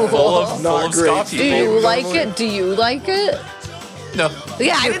That's cool. Full of Not great. ska Do people. you like it? Do you like it? No,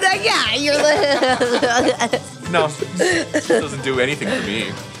 Yeah, yeah, you're the. no. It doesn't do anything for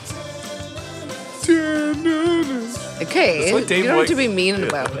me. Okay, That's what Dave you don't have to likes. be mean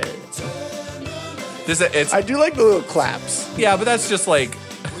about it. It's I do like the little claps. yeah, but that's just like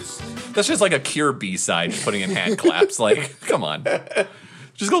a Cure B-side, just putting in hand claps. Like, come on,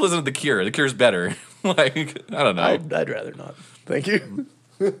 just go listen to the Cure. The Cure's better. Like, I don't know. I'd rather not. Thank you.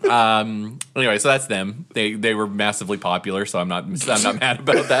 Anyway, so that's them. They were massively popular, so I'm not mad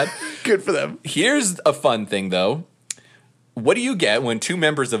about that. Good for them. Here's a fun thing though. What do you get when two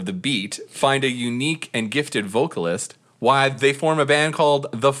members of the Beat find a unique and gifted vocalist? Why they form a band called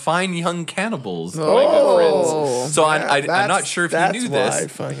the Fine Young Cannibals? My good friends. So I'm not sure if you knew this,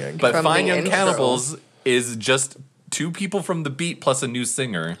 but From Fine the Young intro. Cannibals is just two people from the Beat plus a new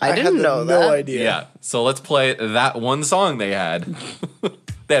singer. I didn't had know no that. idea. Yeah. So let's play that one song they had.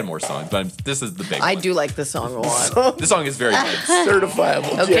 They had more songs, but this is the big I one. do like this song a lot. This song is very good.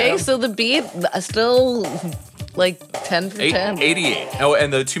 Certifiable. Okay, jam. so the beat still like 10 for 10. 88. Oh,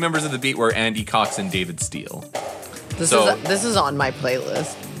 and the two members of the Beat were Andy Cox and David Steele. This is on my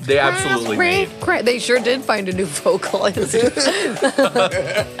playlist. They absolutely made. They sure did find a new vocalist.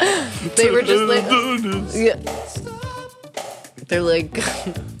 They were just like, yeah. They're like,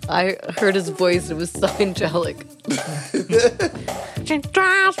 I heard his voice. It was so angelic. She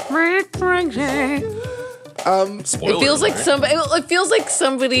drives me crazy. Spoiler It feels like alert. somebody. It feels like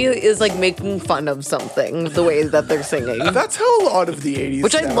somebody is like making fun of something. The way that they're singing, That's how a lot of the 80s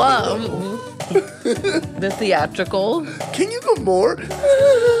which I sounded. love. The theatrical. Can you go more?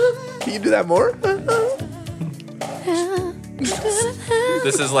 Can you do that more?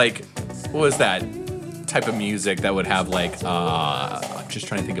 This is like, what was that type of music that would have like, I'm just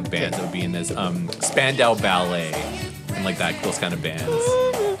trying to think of bands that would be in this, Spandau Ballet and like those kind of bands.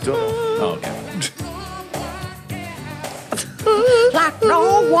 Don't know. Oh, okay. Like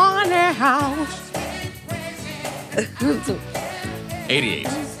no one else. 88.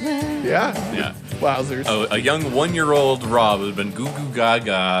 Yeah. Yeah. Wowzers. A young 1-year-old Rob has been goo goo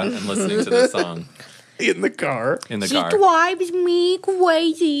gaga and listening to this song In the car. in the She car. drives me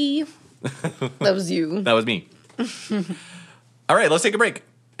crazy. That was you. That was me. All right, let's take a break.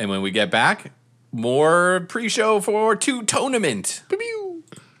 And when we get back, more pre-show for Two Tournament. Pew-pew.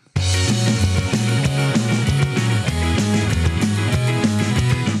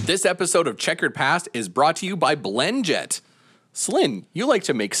 This episode of Checkered Past is brought to you by BlendJet. Slyn, you like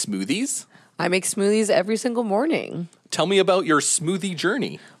to make smoothies. I make smoothies every single morning. Tell me about your smoothie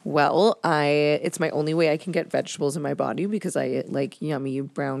journey. Well, it's my only way I can get vegetables in my body because I like yummy,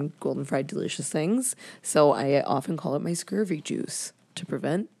 brown, golden fried, delicious things. So I often call it my scurvy juice to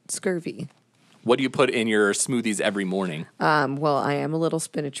prevent scurvy. What do you put in your smoothies every morning? Well, I am a little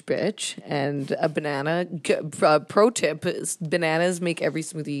spinach bitch, and a banana. Pro tip is bananas make every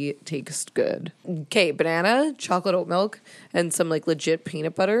smoothie taste good. Okay, banana, chocolate oat milk, and some like legit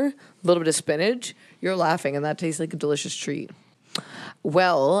peanut butter, a little bit of spinach. You're laughing, and that tastes like a delicious treat.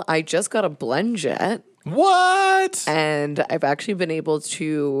 Well, I just got a BlendJet. What? And I've actually been able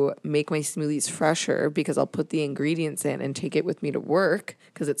to make my smoothies fresher because I'll put the ingredients in and take it with me to work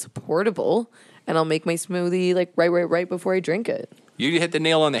because it's portable. And I'll make my smoothie like right before I drink it. You hit the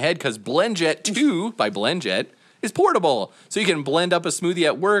nail on the head because BlendJet 2 by BlendJet is portable. So you can blend up a smoothie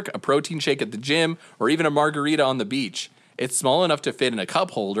at work, a protein shake at the gym, or even a margarita on the beach. It's small enough to fit in a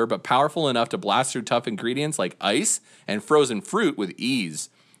cup holder, but powerful enough to blast through tough ingredients like ice and frozen fruit with ease.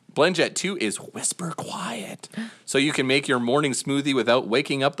 BlendJet 2 is whisper quiet, so you can make your morning smoothie without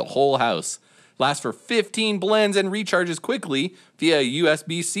waking up the whole house. Lasts for 15 blends and recharges quickly via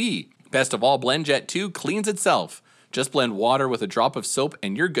USB-C. Best of all, BlendJet 2 cleans itself. Just blend water with a drop of soap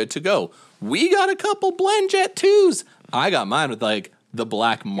and you're good to go. We got a couple BlendJet 2s. I got mine with like the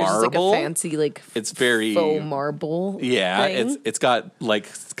black It's marble. like a fancy like It's very faux marble. yeah. thing. It's got like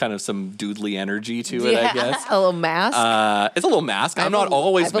kind of some doodly energy to it. I guess a little mask, it's a little mask. I I'm have not a-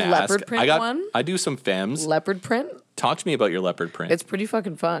 always I have a masked. leopard print one. I do some femmes. leopard print. Talk to me about your leopard print. It's pretty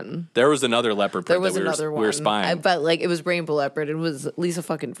fucking fun. There was another leopard There print was that another one. we were spying. But like it was rainbow leopard. It was Lisa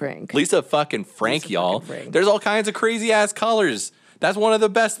fucking Frank. Lisa fucking Frank, Lisa y'all. fucking Frank. There's all kinds of crazy ass colors. That's one of the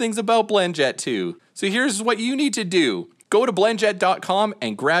best things about BlendJet 2. So here's what you need to do. Go to blendjet.com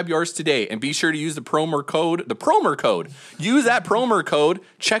and grab yours today. And be sure to use the promo code. Use that promo code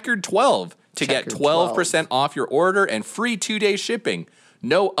Checkered12 to get Checkered 12% off your order and free 2-day shipping.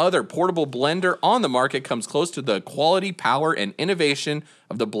 No other portable blender on the market comes close to the quality, power, and innovation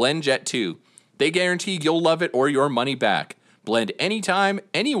of the BlendJet 2. They guarantee you'll love it or your money back. Blend anytime,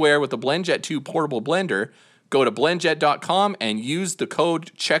 anywhere with the BlendJet 2 portable blender. Go to blendjet.com and use the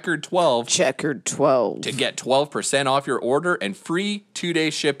code Checkered12 Checkered12 to get 12% off your order and free 2-day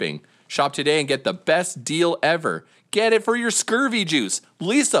shipping. Shop today and get the best deal ever. Get it for your scurvy juice.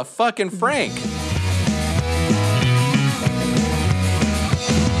 Lisa fucking Frank.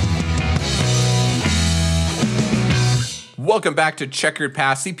 Welcome back to Checkered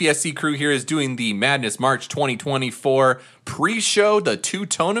Pass. CPSC crew here is doing the Madness March 2024 pre-show, the 2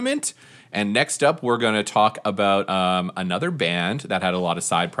 tournament. And next up, we're going to talk about another band that had a lot of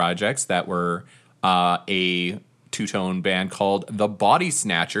side projects that were a two-tone band called the Body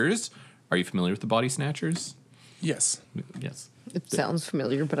Snatchers. Are you familiar with the Body Snatchers? Yes. Yes. It sounds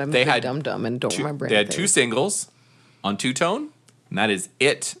familiar, but I'm They had dumb and don't remember They had anything. 2 singles on two-tone, and that is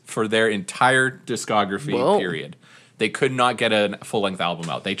it for their entire discography, Whoa. period. They could not get a full-length album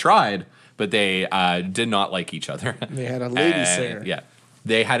out. They tried, but they did not like each other. They had a lady And, singer. Yeah.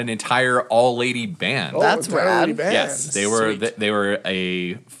 They had an entire all-lady band. That's entire lady rad. band. Yes, they were Sweet. they were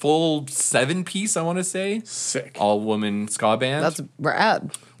a full 7-piece, I want to say, Sick. all-woman ska band. That's rad.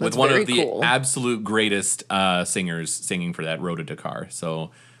 That's with one very of the cool. absolute greatest singers singing for that, Rhoda Dakar. So,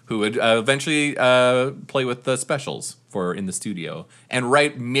 who would eventually play with the Specials for in the studio and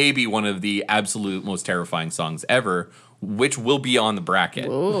write maybe one of the absolute most terrifying songs ever, which will be on the bracket.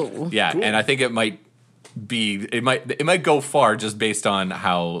 Whoa. Yeah, Cool. and I think it might go far just based on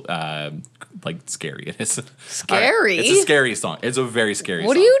how like scary it is. Scary? It's a scary song. It's a very scary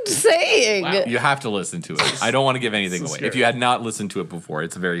What song. are you saying? Wow. You have to listen to it. I don't want to give anything away. scary. If you had not listened to it before,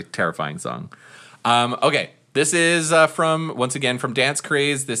 it's a very terrifying song. Okay, this is once again from Dance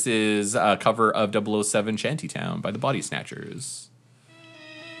Craze. This is a cover of 007 Shantytown by the Body Snatchers.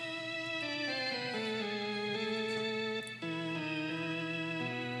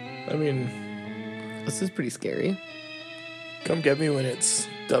 I mean, This is pretty scary. come get me when it's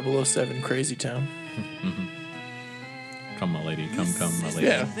 007 Crazy Town. Come, my lady. Come, my lady.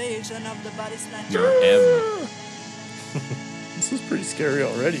 Yeah. You're M. This is pretty scary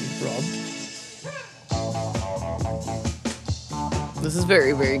already, Rob. This is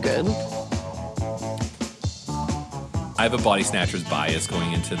very, very good. I have a Body Snatchers bias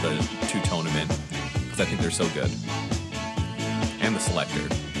going into the 2 tournament because I think they're so good. And the Selector.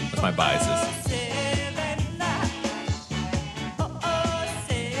 That's my biases.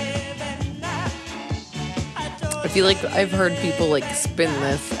 I feel like I've heard people like spin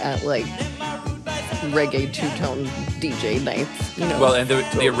this at like reggae 2-tone DJ nights. You know. Well, and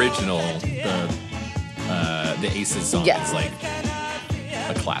the original, the Aces song Yes. is like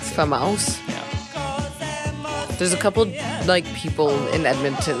a classic. Famos. Yeah. There's a couple like people in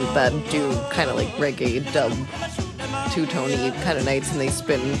Edmonton that do kind of like reggae dub 2-tone-y kind of nights, and they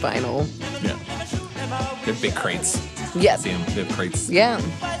spin vinyl. Yeah. They have big crates. Yeah. See them? They have crates. Yeah.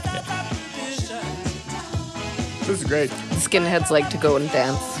 This is great. Skinheads like to go and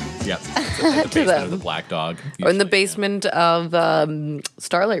dance. Yeah. At the basement them. of the Black Dog. Or in the usually, basement of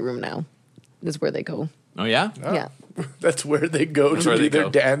Starlight Room now is where they go. Yeah. Oh, yeah? Yeah. That's where they go That's to where do they their go.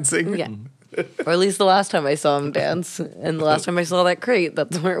 dancing. Yeah. Or at least the last time I saw him dance. And the last time I saw that crate,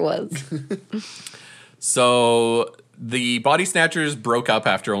 that's where it was. So the Body Snatchers broke up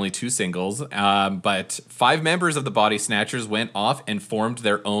after only 2 singles, but 5 members of the Body Snatchers went off and formed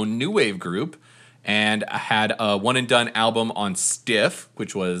their own new wave group and had a one-and-done album on Stiff,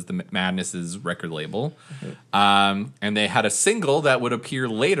 which was the Madness's record label. And they had a single that would appear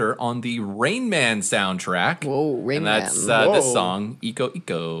later on the Rain Man soundtrack. Whoa, Rain And that's Man. this Whoa. song, Eco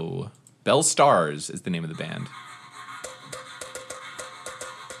Eco. Bell Stars is the name of the band.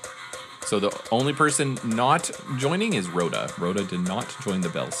 So the only person not joining is Rhoda. Rhoda did not join the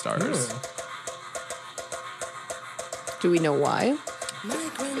Bell Stars. Do we know why?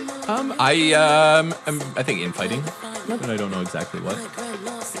 I think infighting, but I don't know exactly what.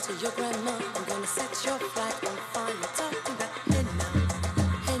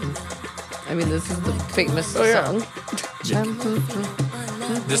 I mean, this is the famous yeah. song.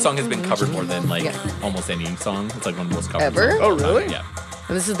 This song has been covered more than like Yeah. almost any song. It's like one of the most covered Ever? songs. Oh, really? Yeah.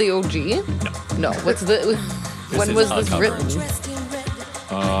 And this is the OG? No. No. What's the... When is was a this cover. written?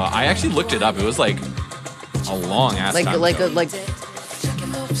 I actually looked it up. It was like a long ass Like time ago.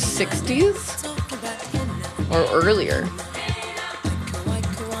 60s? Or earlier?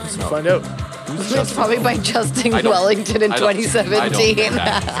 Let's find out. It's probably by Justin I don't- Wellington in I don't- 2017. I don't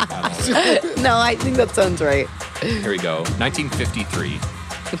know that. No, I think that sounds right. Here we go. 1953.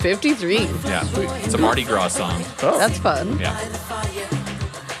 53. Yeah. It's a Mardi Gras song. Oh, That's fun. Yeah.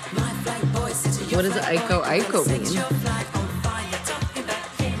 What does Aiko Aiko mean?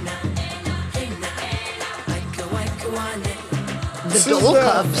 The This Dole is,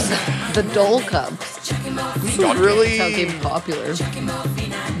 Cups. The Dole Cups. This is That's how it really became popular.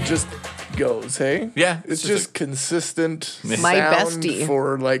 just goes, hey? Yeah, It's it's just just consistent My sound bestie.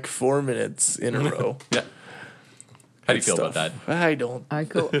 for like 4 minutes in a row. Yeah. How do you feel Stuff. about that? I don't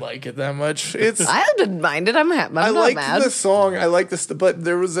Aiko. like it that much. It's I didn't mind it. I'm I not like mad. the song. I like this, but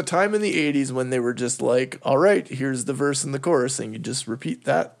there was a time in the '80s when they were just like, "All right, here's the verse and the chorus, and you just repeat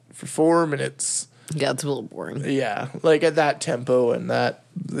that for 4 minutes." Yeah, it's a little boring. Yeah, like at that tempo and that,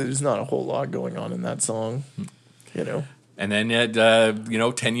 there's not a whole lot going on in that song, you know. And then it,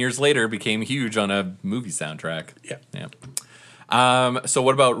 10 years later, became huge on a movie soundtrack. Yeah. Yeah. So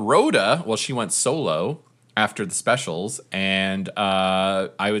what about Rhoda? Well, she went solo after the specials, and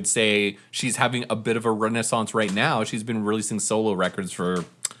I would say she's having a bit of a renaissance right now. She's been releasing solo records for,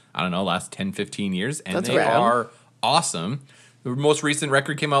 I don't know, last 10, 15 years, and That's they rad. are awesome. The most recent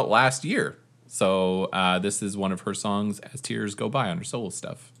record came out last year. So this is one of her songs, As Tears Go By, on her solo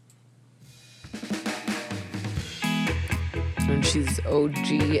stuff. And she's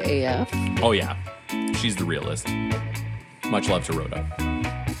OGAF. Oh, yeah. She's the realist. Much love to Rhoda.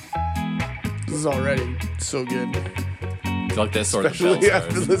 This is already so good, Do you like this or the especially Shell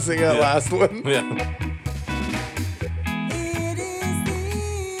after Stars? listening to that last one. Yeah.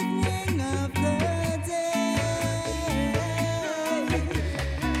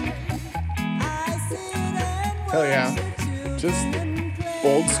 Hell yeah, just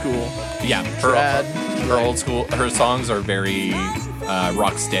old school. Yeah, Trad, her old school, her songs are very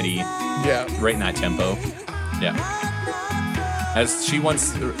rock steady, Yeah, right in that tempo. Yeah. As she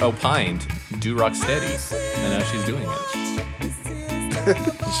once opined, do rock steady, and now she's doing it.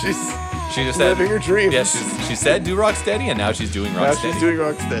 she's She just said, living her dreams. yeah, she said do rock steady, and now she's doing rock now steady. she's doing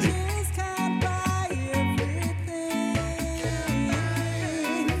rock steady.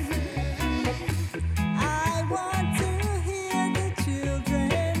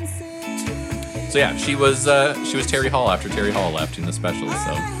 So yeah, she was Terry Hall after Terry Hall left in the specials.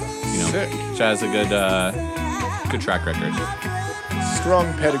 So Sick. she has a good track record.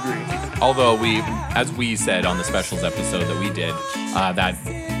 Strong pedigree. Although as we said on the specials episode that we did, that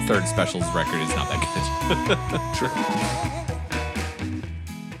third specials record is not that good.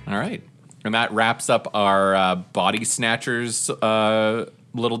 True. All right, and that wraps up our Body Snatchers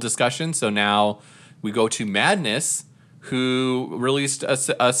little discussion. So now we go to Madness, who released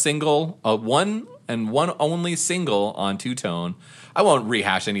a single, one only single on Two Tone. I won't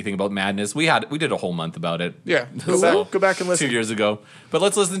rehash anything about Madness. We did a whole month about it. Yeah, So, go back and listen. 2 years ago. But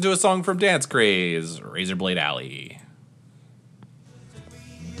let's listen to a song from Dance Craze, Razorblade Alley.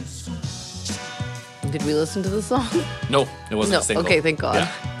 Did we listen to the song? No, it wasn't No. a single. Okay, thank God.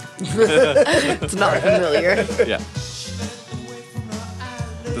 Yeah. It's not familiar. Yeah.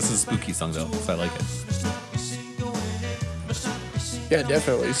 This is a spooky song though, so I like it. Yeah,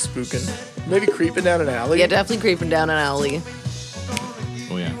 definitely spooking. Maybe creeping down an alley. Yeah, definitely creeping down an alley.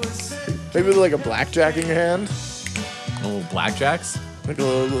 Oh yeah. Maybe with like a blackjack in your hand, Oh, blackjacks? like a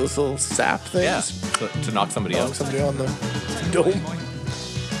little sap thing. Yeah. To knock somebody Knock out. somebody on the dome.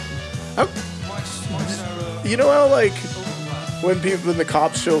 You know how like when the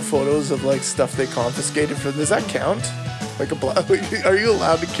cops show photos of like stuff they confiscated from, does that count? Like are you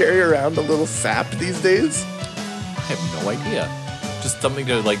allowed to carry around a little sap these days? I have no idea. Just something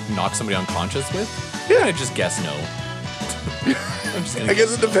to like knock somebody unconscious with? Yeah. I just guess no. I'm just gonna I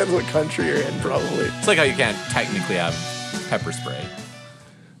guess it no. depends what country you're in, probably. It's like how you can't technically have pepper spray.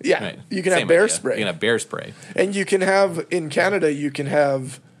 Yeah, Right. you can Same have bear idea. spray. You can have bear spray. And you can have, in Canada, you can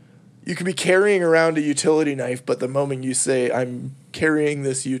be carrying around a utility knife, but the moment you say, I'm carrying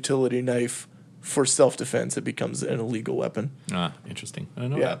this utility knife for self-defense, it becomes an illegal weapon. Ah, interesting. I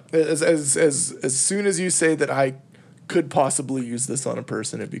don't know Yeah. that. As soon as you say that I could possibly use this on a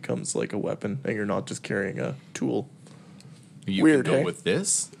person, it becomes like a weapon, and you're not just carrying a tool. You Weird, can go hey? with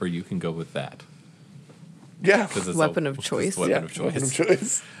this, or you can go with that. Yeah. 'Cause it's Weapon a- of it's choice. Weapon Yeah, of choice. weapon of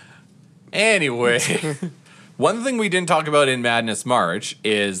choice. Anyway, one thing we didn't talk about in Madness March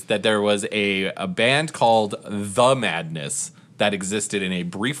is that there was a band called The Madness that existed in a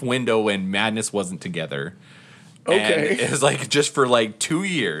brief window when Madness wasn't together. Okay. And it was like just for like 2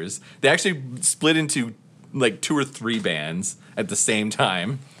 years. They actually split into like 2 or 3 bands at the same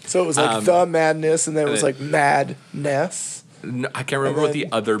time. So it was like The Madness, and then it was like Madness. No, I can't remember what the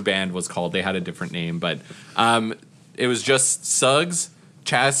other band was called. They had a different name, but it was just Suggs,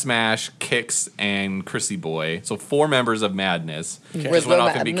 Chaz Smash, Kix, and Chrissy Boy. So 4 members of Madness With just went The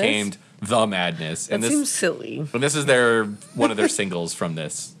off and Madness? became The Madness. That And seems silly. this is one of their singles from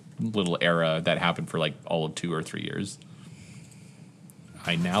this little era that happened for like all of 2 or 3 years.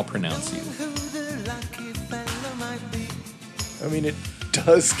 I now pronounce you. I mean, it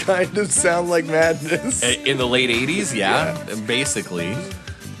does kind of sound like Madness. In the late 80s, yeah. Basically.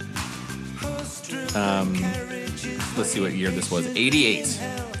 Let's see what year this was. 88.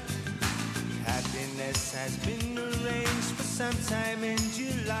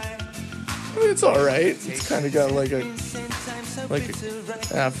 I mean, it's all right. It's kind of got like a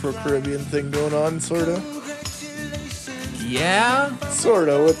Afro-Caribbean thing going on, sort of. Yeah. Sort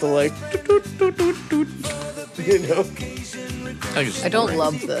of, with the like, you know. I don't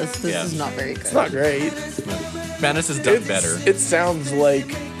love this. This Yeah. is not very good. It's not great. Madness has done better. It sounds like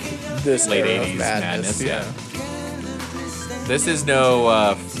this Late era of 80s Madness. yeah. This is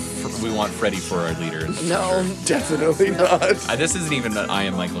no we want Freddie for our leader. No, Definitely not. This isn't even I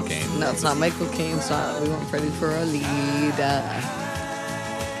Am Michael Caine. no, it's not Michael Caine. It's not. We want Freddie for a leader.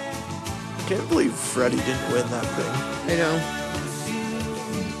 I can't believe Freddie didn't win that thing. I know.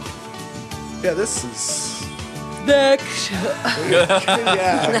 Yeah, this is. Next. Yeah.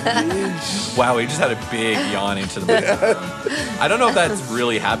 Wow, we just had a big yawn into the microphone. I don't know if that's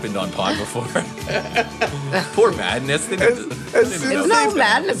really happened on pod before. Poor Madness. They didn't As soon know as No they-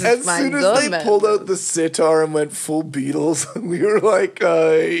 madness. As It's my soon as good they man. pulled out the sitar and went full Beatles, we were like,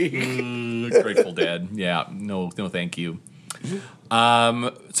 Grateful Dead. Yeah, no, thank you.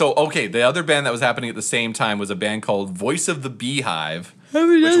 So okay, the other band that was happening at the same time was a band called Voice of the Beehive,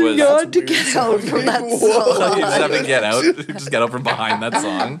 which was God to get out from that you song. just have to get out, just get out from behind that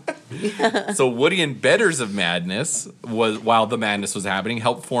song. So Woody and Bedders of Madness was while the madness was happening,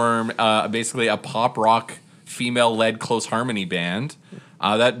 helped form basically a pop rock female-led close harmony band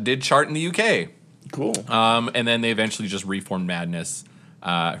that did chart in the UK. cool. And then they eventually just reformed Madness.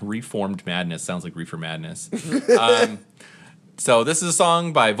 Reformed Madness sounds like Reefer Madness. So this is a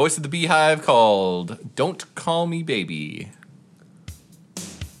song by Voice of the Beehive called "Don't Call Me Baby."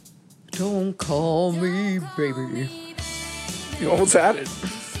 Don't call me baby. You almost had it.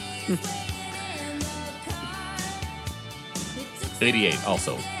 88,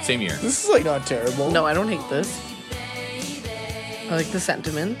 also same year. This is like not terrible. No, I don't hate this. I like the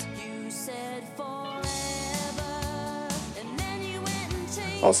sentiment.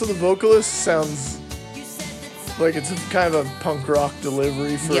 Also, the vocalist sounds like it's kind of a punk rock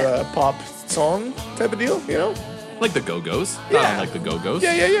delivery for Yeah. a pop song type of deal, you know? Like the Go-Go's. Yeah. Not unlike the Go-Go's.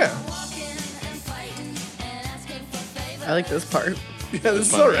 Yeah. I like this part. Yeah, this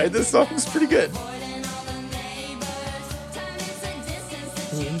is fun, alright. right? This song's pretty good.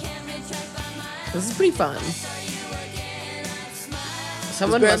 This is pretty fun.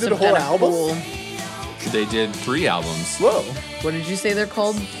 Someone band must did a have whole done a album? cool. They did 3 albums. Whoa. What did you say they're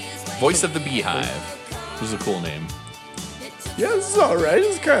called? Voice of the Beehive. Which is a cool name. Yeah, this is alright.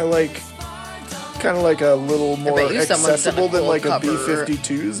 It's kind of like a little more bet you someone's done a accessible than cool like a cover.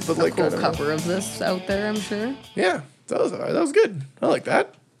 B-52s, but A like cool I don't know. cover of this out there, I'm sure. Yeah, that was alright. That was good. I like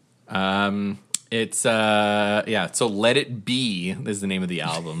that. It's so Let It Be is the name of the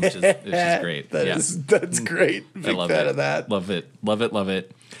album, which is great. That's great. I Big love fan it. of that. Love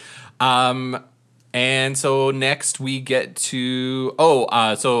it. And so next we get to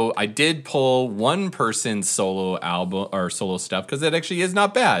so I did pull one person's solo album or solo stuff because it actually is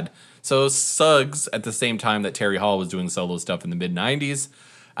not bad. So Suggs, at the same time that Terry Hall was doing solo stuff in the mid '90s,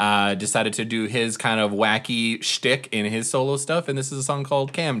 decided to do his kind of wacky shtick in his solo stuff, and this is a song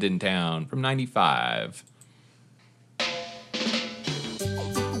called Camden Town from '95.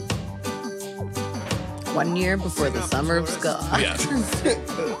 One year before the summer of ska. Yeah.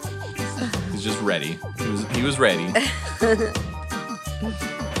 He's just ready. He was ready.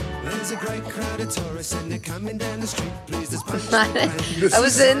 There's a great crowd of tourists and they're coming down the street. Please, this I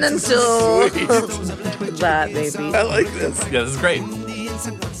was in until that, baby. I like this. Yeah, this is great.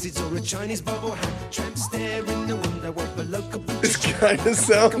 This kind of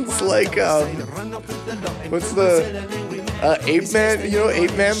sounds like what's the Ape Man? You know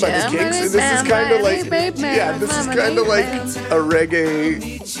Ape Man by the Kinks. And this is kind of like this is kind of like a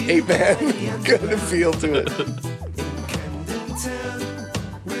reggae Ape Man kind of feel to it.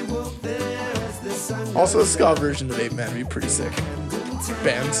 Also, a ska version of Ape Man would be pretty sick.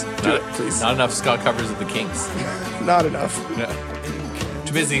 Bands, do it, please. Not enough ska covers of the Kinks. Not enough. No.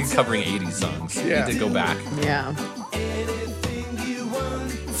 Too busy covering 80s songs. Yeah. Need to go back. Yeah.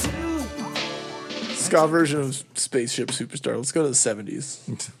 Ska version of Spaceship Superstar. Let's go to the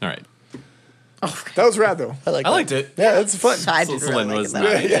 70s. All right. That was rad though. I I liked it. Yeah, that's fun. I didn't Celine really like was that.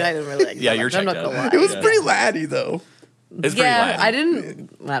 not. I didn't really like Yeah, that you're much. I'm not checked gonna out. lie. It was pretty laddie though. It's pretty laddie.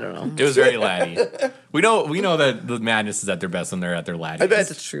 I don't know. It was very laddie. We know that the Madness is at their best when they're at their laddie. I bet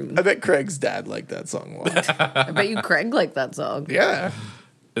That's true. I bet Craig's dad liked that song a lot. I bet you Craig liked that song. Yeah.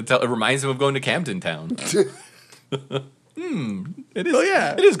 It reminds him of going to Camden Town. It is. Oh,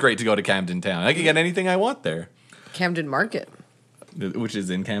 yeah. It is great to go to Camden Town. I can get anything I want there, Camden Market. which is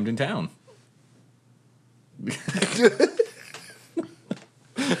in Camden Town.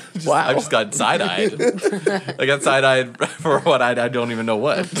 Wow. I just got side-eyed. I got side-eyed for what I don't even know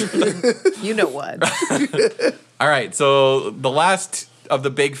what. You know what? All right, so the last of the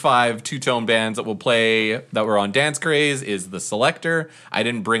big 5 two-tone bands that will play that were on Dance Craze is the Selector. I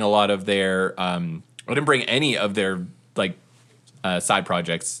didn't bring a lot of their I didn't bring any of their side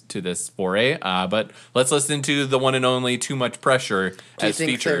projects to this foray, but let's listen to the one and only Too Much Pressure Do you as think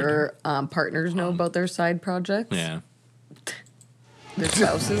featured. their partners know about their side projects? Yeah. Their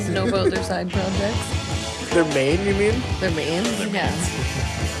spouses know about their side projects? Their main, you mean? Their mains? Yeah.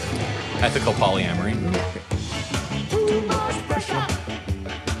 Ethical polyamory.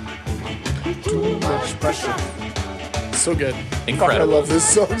 Too much pressure. So good. Incredible. Fuck, I love this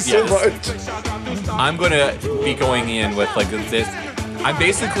song so Yes. much. I'm going to be going in with this. I'm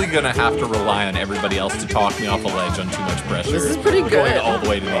basically going to have to rely on everybody else to talk me off a ledge on Too Much Pressure. This is pretty Going good. all the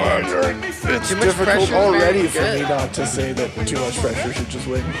way to the end. It's Too Much difficult Pressure is already very for good. me not to say that Too Much Pressure should just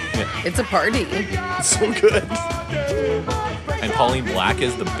win. It's a party. It's so good. And Pauline Black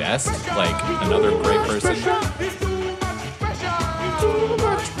is the best. Like, another great person.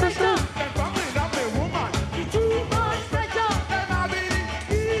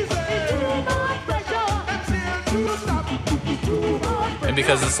 And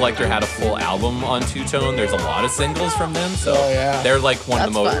because the Selector had a full album on Two Tone, there's a lot of singles from them. So Oh, yeah. they're like one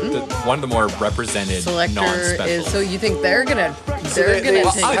of the That's most, fun. one of the more represented Selector non-specials. is so you think they're gonna they- gonna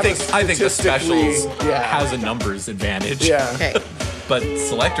well, take I think the Statistically, specials yeah. has a numbers advantage. Yeah. okay. But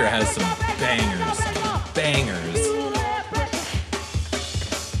Selector has some bangers. Bangers.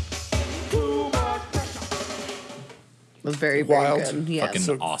 Was very Wild. good. Yes. Fucking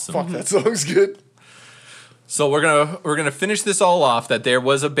So awesome. Fuck, that song's good. So we're gonna finish this all off. That there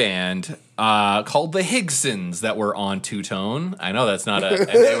was a band called the Higsons that were on Two Tone. I know that's not a. And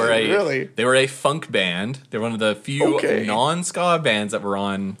they were a Really? They were a funk band. They're one of the few Okay. non-ska bands that were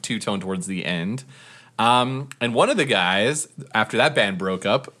on Two Tone towards the end. And one of the guys after that band broke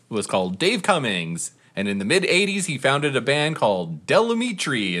up was called Dave Cummings. And in the mid '80s, he founded a band called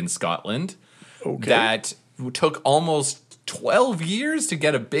Delamitri in Scotland. Okay. That took almost 12 years to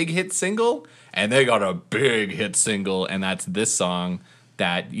get a big hit single, and they got a big hit single, and that's this song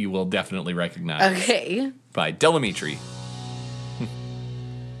that you will definitely recognize Okay. by Delamitri.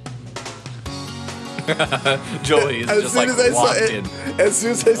 Joey is As just soon like as I saw locked it, in. as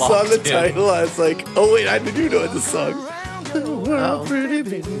soon as I saw Locked the in. title, I was like, "Oh wait, I do know this song." Oh. Pretty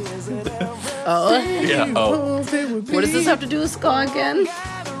baby. Oh. Yeah. Oh, What does this have to do with ska again?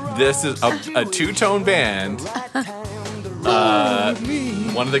 this is a two-tone band.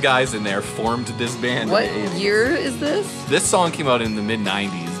 One of the guys in there formed this band. What in the 80s. year is this? This song came out in the mid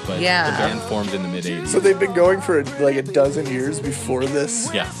 '90s, but Yeah. the band formed in the mid '80s. So they've been going for like a dozen years before this.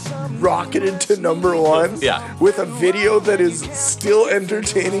 Yeah. Rocketed to #1. Yeah. With a video that is still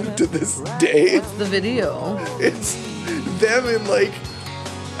entertaining to this day. The video. It's them in like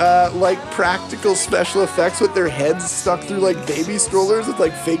practical special effects with their heads stuck through like baby strollers with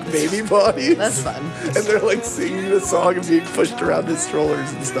like fake baby bodies. That's fun. And they're like singing the song and being pushed around in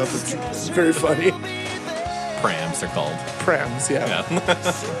strollers and stuff. It's very funny. Prams, they're called. Prams, yeah.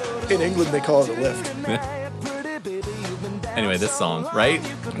 Yeah. In England, they call it a lift. Anyway, this song, right?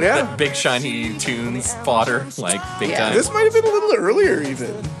 Yeah. That big shiny tunes fodder, like big Yeah. time. This might have been a little earlier,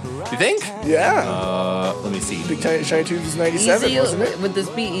 even. You think? Yeah. Let me see. Big Tiny Shiny Tunes was 97, Easy, wasn't it? would this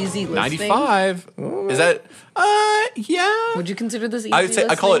be easy listening? 95. Is that? Yeah. Would you consider this easy I would say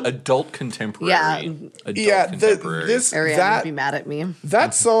I call it listening? adult contemporary. Yeah. Adult Yeah, contemporary. Ariane would be mad at me.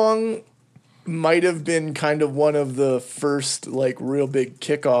 that song might have been kind of one of the first like real big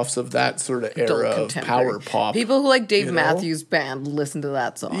kickoffs of that sort of Adult era of contemporary. power pop. People who like Dave you know? Matthews Band listen to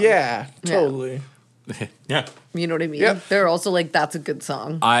that song. Yeah, totally. yeah. You know what I mean? Yeah. They're also like, that's a good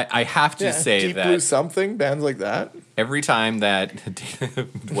song. I have to Yeah. say Deep that Blue Something, bands like that. every time that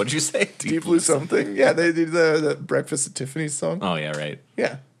what did you say? Deep Blue Something. Yeah, they did the Breakfast at Tiffany's song. Oh yeah, right.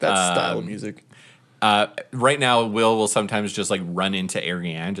 Yeah, that's style of music. Right now, will sometimes just like run into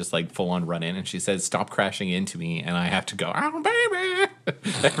Ariane, just like full on run in, and she says, "Stop crashing into me," and I have to go, "Oh baby,"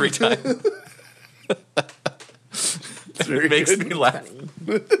 every time. very It makes good. me laugh,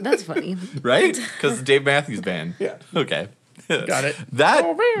 That's funny. right? Because Dave Matthews Band. Yeah. Okay. Got it. That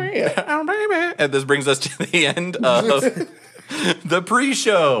Oh, baby. and this brings us to the end of the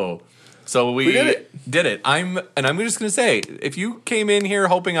pre-show. So we did it. I'm just gonna say, if you came in here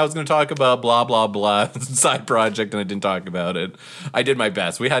hoping I was gonna talk about blah blah blah side project and I didn't talk about it, I did my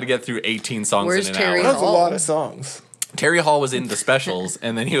best. We had to get through 18 songs Where's in an Terry hour. That was a Hall? lot of songs. Terry Hall was in the specials,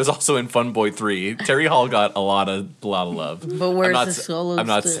 and then he was also in Fun Boy 3. Terry Hall got a lot of love. But where's the solo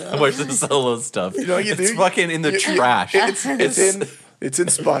stuff? Where's the solo stuff? You know what you It's do? fucking in the trash. It's in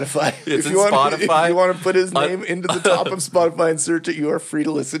Spotify. It's in Spotify. Spotify. If you want to put his name into the top of Spotify and search it, you are free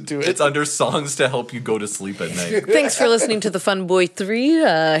to listen to it. It's under songs to help you go to sleep at night. Thanks for listening to the Fun Boy 3.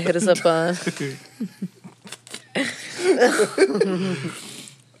 Hit us up.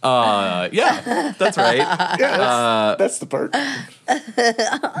 Yeah, that's right. Yeah, that's the part.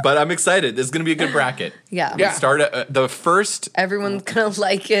 But I'm excited. This is going to be a good bracket. Yeah. Yeah. Start the first Everyone's going to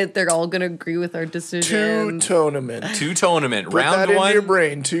like it. They're all going to agree with our decision. Two-tournament. two tournament. Put that Round into one. your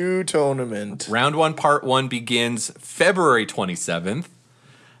brain. Two-tournament. Round one, part one begins February 27th.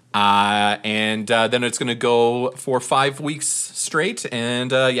 And then it's going to go for 5 weeks straight.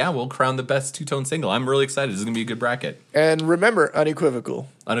 And we'll crown the best two-tone single. I'm really excited. This is going to be a good bracket. And remember, unequivocal.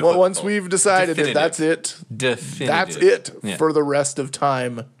 Unequivocal. Once we've decided that Definitive. that's it, Definitive. that's it Yeah. for the rest of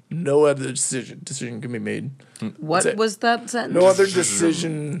time. No other decision can be made. What it. was that sentence? No other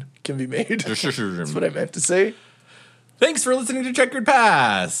decision can be made. That's what I meant to say. Thanks for listening to Checkered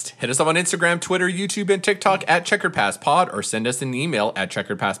Past. Hit us up on Instagram, Twitter, YouTube, and TikTok at Checkered Past Pod, or send us an email at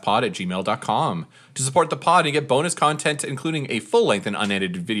checkeredpastpod@gmail.com. To support the pod and get bonus content, including a full-length and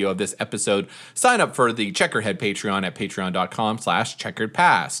unedited video of this episode, sign up for the Checkerhead Patreon at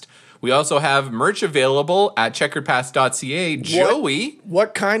patreon.com/checkeredpast. We also have merch available at checkeredpast.ca. Joey.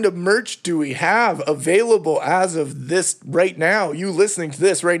 What kind of merch do we have available as of this right now? You listening to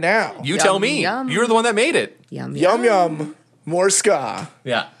this right now? You tell me. yum. You're the one that made it. Yum, Yum yum. More ska.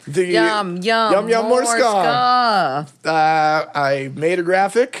 Yeah. The Yum, yum. Yum yum more ska. I made a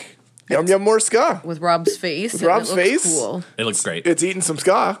graphic. Yum yum more ska. With Rob's face. With and Rob's it looks face? Cool. It looks great. It's eating some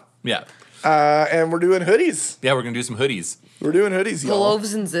ska. Yeah. And we're doing hoodies. Yeah, we're going to do some hoodies. We're doing hoodies, y'all.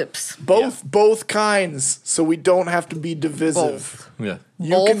 Pullovers and zips. Both kinds, so we don't have to be divisive. Both. Yeah.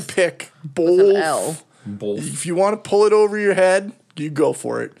 You Both can pick With an both. L. Both. If you want to pull it over your head, you go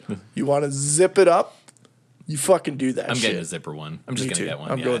for it. You want to zip it up, you fucking do that I'm shit. getting a zipper one. I'm just Me going to too. get one.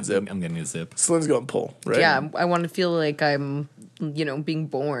 I'm going zip. I'm getting a zip. Slynn's going pull, right? Yeah, I want to feel like I'm, being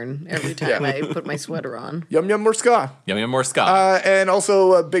born every time I put my sweater on. Yum yum more ska. Yum yum more Scott. And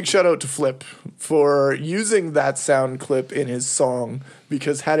also a big shout out to Flip for using that sound clip in his song,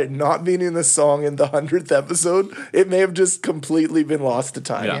 because had it not been in the song in the 100th episode, it may have just completely been lost to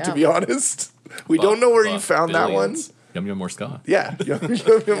time, Yeah. to be honest. We don't know where you found that one. Yum yum more Scott. Yeah, yum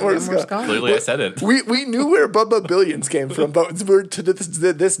yum more ska. Clearly I said it. We knew where Bubba Billions came from, but we're to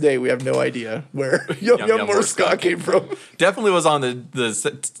this day we have no idea where Yum Yum More Ska came from. Definitely was on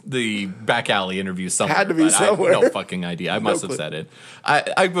the back alley interview somewhere. Had to be but I have somewhere. no fucking idea. I must have clue. said it.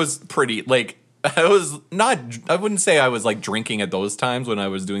 I was pretty I wouldn't say I was like drinking at those times when I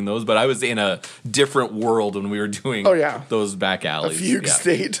was doing those, but I was in a different world when we were doing those back A alleys. fugue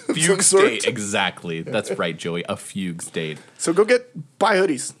state. of Fugue some sort. state, exactly. That's right, Joey. A fugue state. So go buy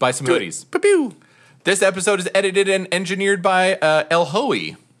hoodies. Buy some Do it. hoodies. Pew-pew. This episode is edited and engineered by El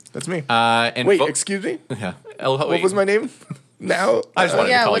Hoey. That's me. And Wait, excuse me? yeah, El Hoey. What was my name? Now? I just wanted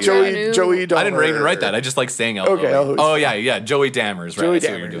to call what's you. your that. new- Joey I didn't Dahmer. even write that. I just like saying El Okay, Hoey. El Hoey's Oh fine. yeah. Joey Dammers. Right. Joey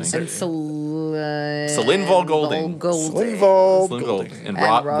That's what you're Dammers. doing. And Celine Golding. Slinval Slim Golding. Golding. And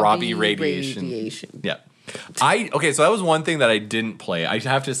Robbie Radiation. Yeah. So that was one thing that I didn't play. I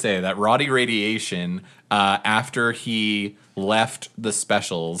have to say that Roddy Radiation, after he left the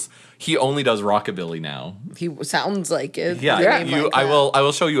specials, he only does rockabilly now. He sounds like it. Yeah, A name like I that.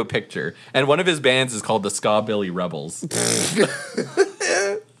 will show you a picture. And one of his bands is called the Ska-Billy Rebels.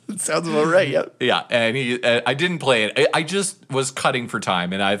 It sounds about right, yep. Yeah, and I didn't play it. I just was cutting for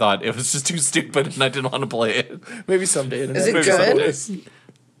time, and I thought it was just too stupid, and I didn't want to play it. Maybe someday. Is it Maybe good? someday.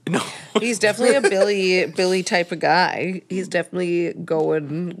 No. He's definitely a Billy type of guy. He's definitely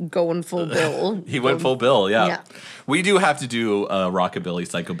going full Bill. He went full bill, yeah. Yeah. We do have to do a rockabilly,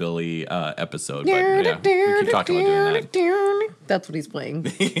 psychobilly episode, but yeah, we keep talking about doing that. That's what he's playing.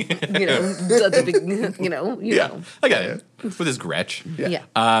 That's a big, Yeah, I got it. With his Gretsch. Yeah.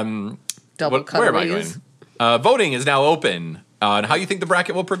 Where Double am I cutaways. going? Voting is now open on how you think the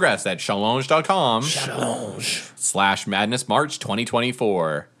bracket will progress at challenge.com/Madness March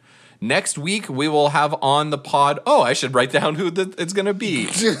 2024. Next week, we will have on the pod. Oh, I should write down who it's going to be.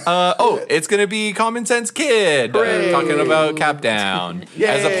 It's going to be Common Sense Kid talking about Cap Down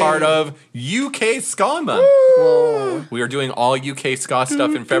as a part of UK Ska Month. Whoa. We are doing all UK ska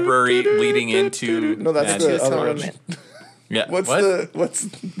stuff in February, leading into. No, that's the other one. Yeah. What's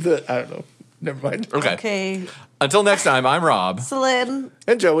the? I don't know. Never mind. Okay. Okay. Until next time, I'm Rob. Celine.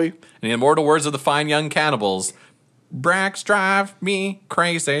 And Joey. In the immortal words of the fine young cannibals, Brax drive me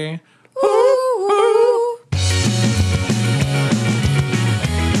crazy. Ooh.